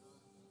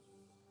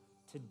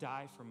 to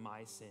die for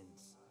my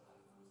sins.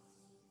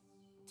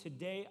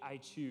 Today I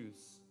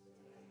choose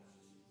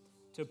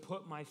to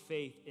put my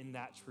faith in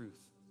that truth.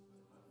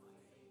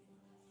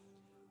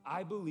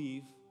 I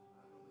believe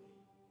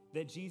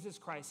that Jesus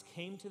Christ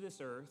came to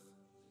this earth,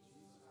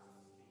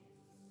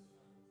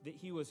 that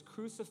he was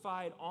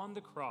crucified on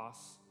the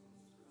cross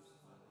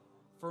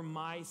for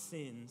my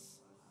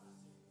sins,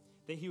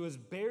 that he was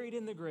buried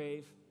in the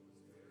grave,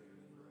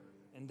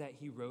 and that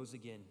he rose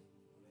again.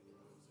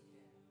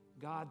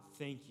 God,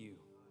 thank you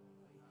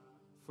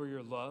for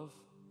your love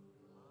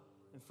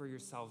and for your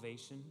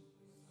salvation.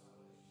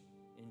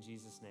 In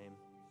Jesus' name,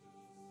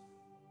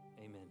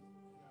 amen.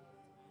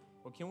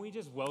 Well, can we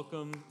just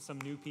welcome some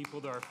new people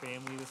to our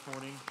family this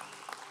morning?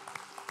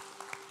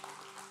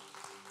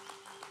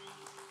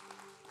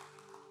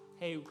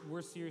 Hey,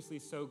 we're seriously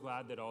so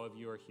glad that all of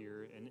you are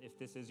here. And if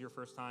this is your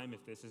first time,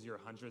 if this is your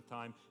 100th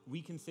time,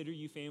 we consider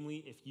you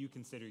family if you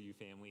consider you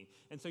family.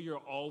 And so you're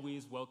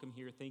always welcome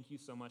here. Thank you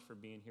so much for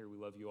being here. We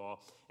love you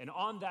all. And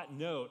on that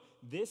note,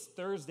 this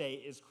Thursday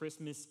is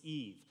Christmas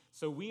Eve.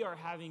 So we are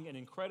having an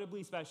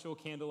incredibly special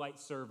candlelight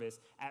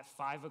service at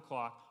 5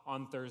 o'clock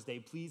on Thursday.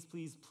 Please,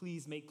 please,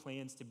 please make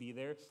plans to be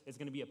there. It's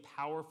going to be a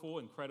powerful,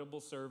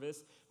 incredible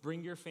service.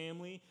 Bring your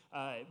family,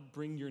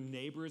 bring your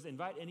neighbors,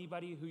 invite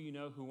anybody who you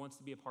know who wants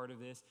to be a part of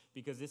this,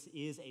 because this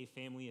is a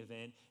family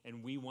event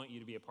and we want you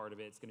to be a part of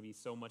it. It's going to be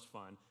so much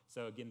fun.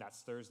 So again, that's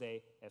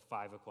Thursday at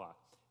 5 o'clock.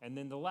 And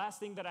then the last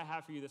thing that I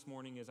have for you this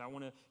morning is I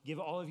want to give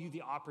all of you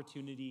the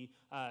opportunity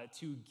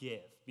to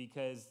give,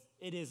 because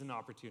it is an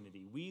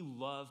opportunity. We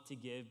love to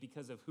give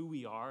because of who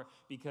we are,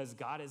 because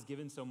God has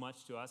given so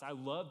much to us. I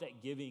love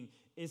that giving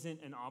isn't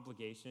an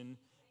obligation.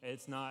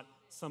 It's not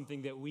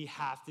something that we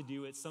have to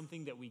do. It's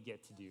something that we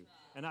get to do.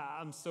 And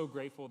I'm so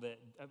grateful that,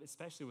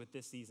 especially with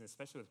this season,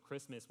 especially with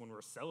Christmas, when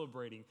we're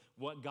celebrating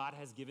what God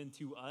has given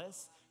to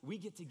us, we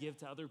get to give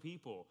to other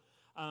people.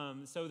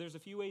 So there's a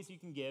few ways you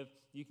can give.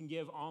 You can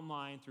give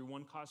online through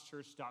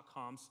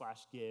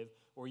onecausechurch.com/give,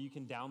 or you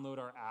can download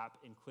our app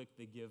and click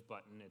the give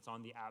button. It's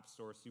on the App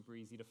Store, super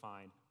easy to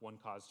find, One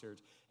Cause Church.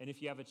 And if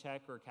you have a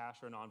check or a cash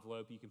or an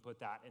envelope, you can put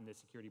that in the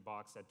security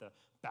box at the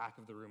back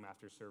of the room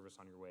after service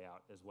on your way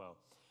out as well.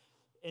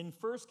 In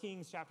 1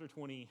 Kings chapter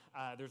 20,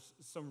 there's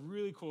some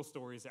really cool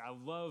stories there. I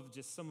love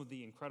just some of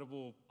the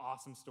incredible,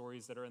 awesome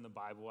stories that are in the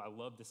Bible. I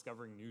love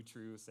discovering new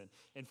truths. And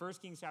in 1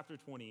 Kings chapter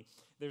 20,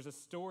 there's a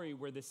story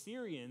where the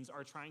Syrians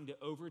are trying to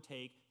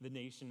overtake the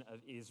nation of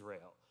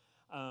Israel.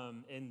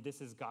 And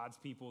this is God's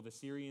people. The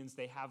Syrians,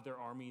 they have their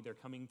army. They're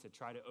coming to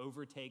try to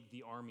overtake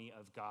the army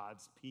of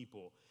God's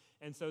people.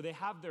 And so they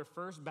have their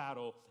first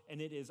battle,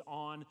 and it is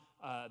on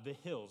the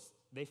hills.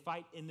 They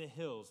fight in the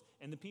hills.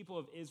 And the people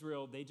of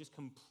Israel, they just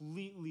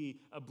completely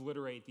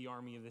obliterate the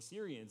army of the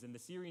Syrians. And the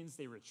Syrians,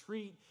 they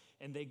retreat,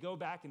 and they go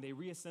back, and they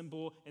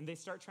reassemble, and they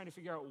start trying to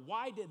figure out,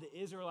 why did the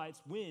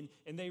Israelites win?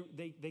 And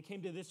they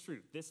came to this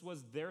truth. This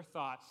was their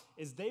thought,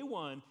 is they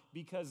won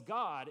because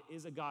God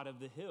is a God of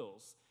the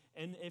hills.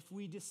 And if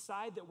we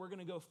decide that we're going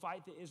to go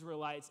fight the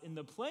Israelites in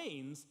the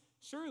plains,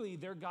 surely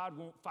their God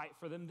won't fight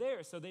for them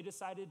there. So they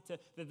decided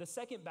that the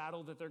second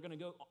battle that they're going to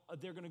go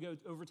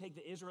overtake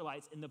the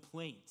Israelites in the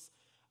plains.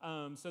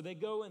 So they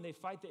go and they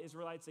fight the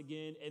Israelites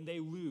again, and they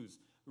lose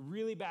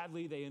really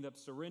badly. They end up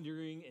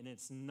surrendering, and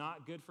it's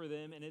not good for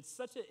them. And it's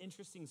such an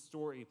interesting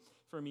story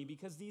for me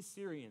because these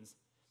Syrians,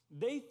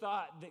 they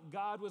thought that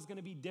God was going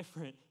to be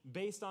different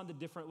based on the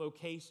different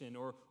location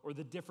or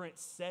the different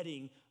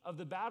setting of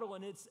the battle.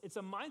 And it's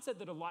a mindset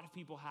that a lot of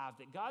people have,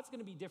 that God's going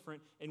to be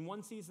different in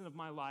one season of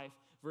my life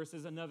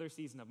versus another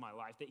season of my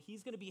life, that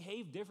he's going to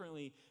behave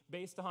differently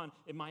based on,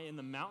 am I in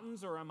the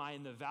mountains or am I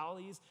in the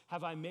valleys?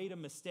 Have I made a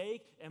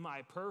mistake? Am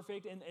I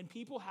perfect? And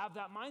people have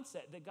that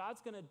mindset that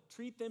God's going to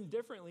treat them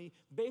differently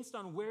based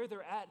on where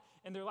they're at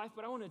in their life.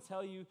 But I want to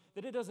tell you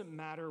that it doesn't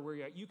matter where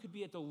you're at. You could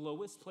be at the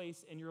lowest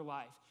place in your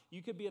life.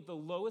 You could be at the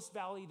lowest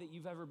valley that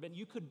you've ever been.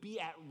 You could be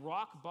at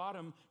rock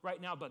bottom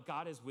right now, but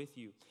God is with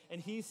you.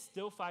 And he's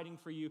still fighting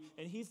for you.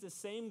 And he's the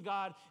same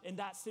God in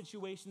that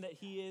situation that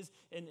he is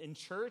in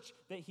church,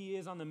 that he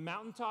is on the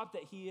mountaintop,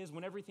 that he is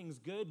when everything's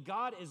good.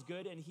 God is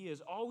good, and he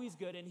is always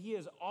good, and he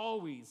is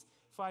always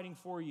fighting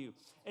for you.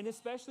 And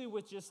especially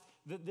with just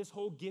this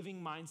whole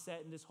giving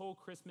mindset and this whole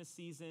Christmas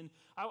season,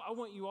 I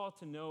want you all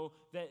to know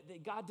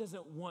that God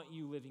doesn't want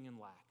you living in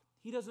lack.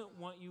 He doesn't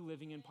want you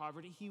living in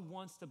poverty. He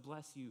wants to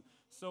bless you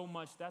so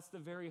much. That's the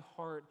very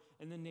heart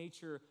and the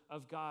nature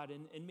of God.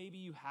 And maybe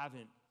you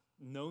haven't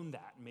known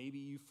that. Maybe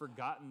you've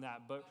forgotten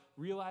that. But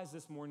realize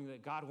this morning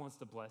that God wants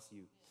to bless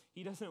you.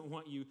 He doesn't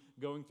want you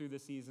going through the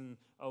season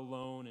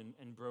alone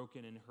and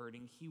broken and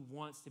hurting. He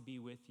wants to be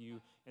with you.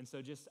 And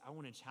so I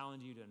want to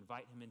challenge you to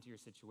invite him into your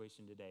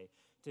situation today,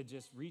 to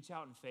just reach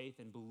out in faith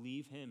and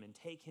believe him and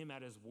take him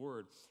at his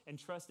word and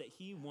trust that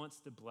he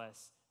wants to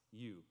bless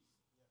you.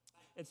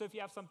 And so if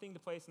you have something to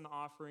place in the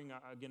offering,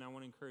 again, I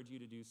want to encourage you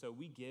to do so.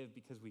 We give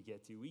because we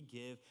get to. We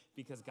give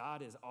because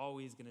God is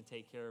always going to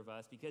take care of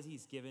us, because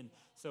he's given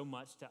so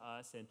much to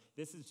us. And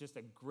this is just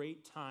a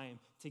great time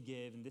to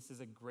give, and this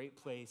is a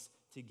great place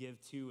to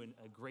give to and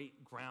a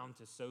great ground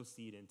to sow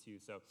seed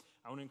into. So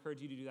I want to encourage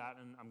you to do that,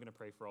 and I'm going to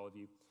pray for all of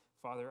you.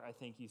 Father, I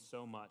thank you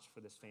so much for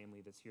this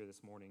family that's here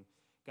this morning.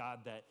 God,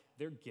 that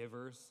they're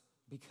givers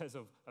because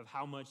of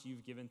how much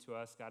you've given to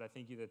us. God, I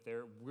thank you that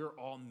we're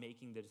all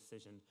making the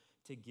decision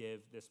to give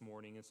this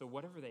morning. And so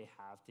whatever they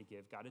have to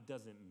give, God, it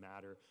doesn't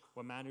matter.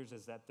 What matters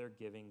is that they're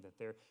giving, that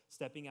they're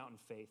stepping out in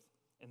faith,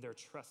 and they're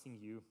trusting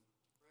you.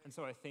 And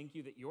so I thank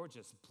you that you're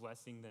just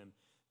blessing them,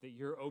 that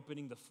you're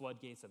opening the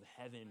floodgates of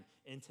heaven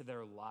into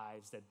their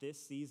lives, that this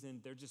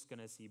season they're just going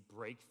to see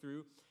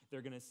breakthrough.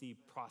 They're going to see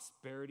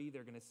prosperity.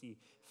 They're going to see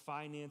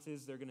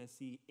finances. They're going to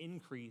see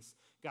increase.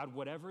 God,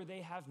 whatever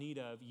they have need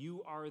of,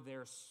 you are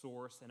their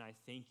source, and I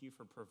thank you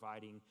for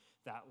providing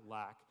that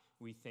lack.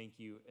 We thank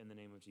you in the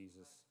name of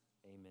Jesus.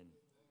 Amen.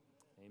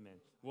 Amen.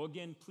 Well,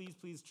 again,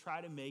 please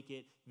try to make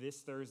it this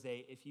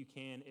Thursday if you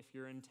can, if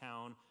you're in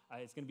town.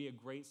 It's going to be a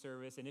great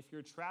service. And if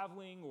you're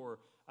traveling or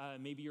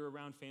maybe you're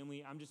around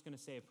family, I'm just going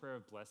to say a prayer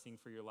of blessing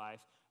for your life.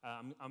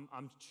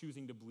 I'm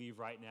choosing to believe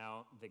right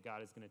now that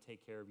God is going to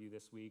take care of you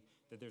this week,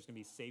 that there's going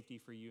to be safety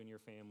for you and your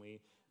family,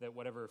 that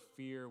whatever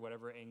fear,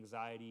 whatever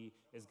anxiety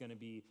is going to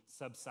be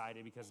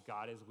subsided because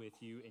God is with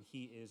you and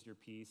he is your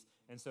peace.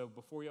 And so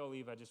before you all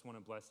leave, I just want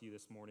to bless you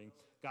this morning.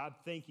 God,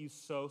 thank you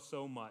so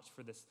much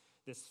for this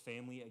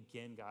family.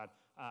 Again, God,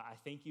 I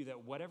thank you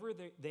that whatever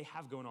they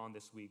have going on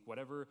this week,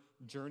 whatever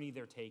journey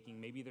they're taking,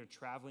 maybe they're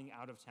traveling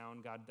out of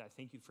town, God, I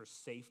thank you for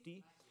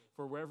safety.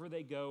 For wherever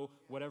they go,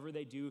 whatever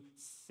they do,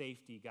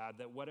 safety, God,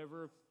 that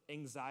whatever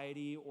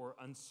anxiety or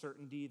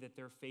uncertainty that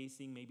they're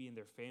facing, maybe in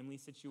their family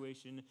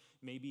situation,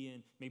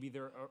 maybe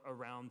they're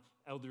around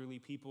elderly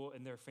people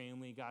in their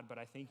family, God, but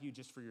I thank you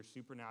just for your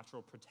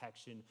supernatural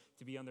protection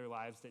to be on their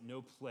lives, that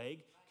no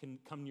plague can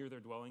come near their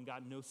dwelling,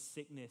 God, no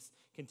sickness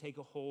can take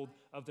a hold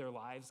of their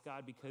lives,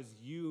 God, because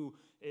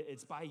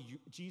it's by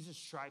Jesus'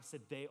 stripes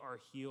that they are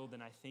healed,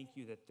 and I thank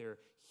you that they're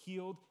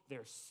healed,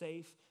 they're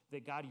safe,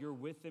 that God, you're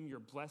with them,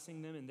 you're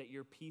blessing them, and that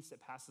your peace that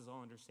passes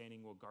all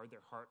understanding will guard their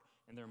heart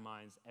and their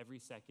minds every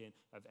second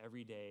of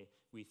every day.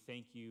 We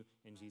thank you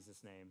in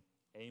Jesus' name.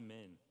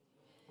 Amen.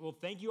 Well,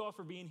 thank you all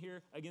for being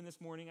here again this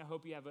morning. I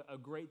hope you have a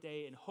great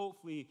day, and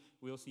hopefully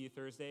we'll see you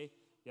Thursday.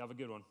 You have a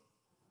good one.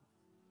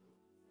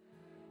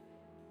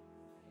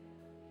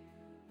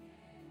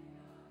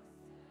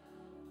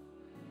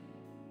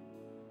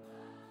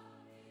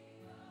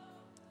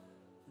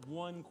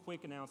 one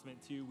quick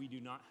announcement too. We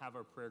do not have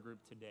our prayer group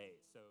today.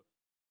 So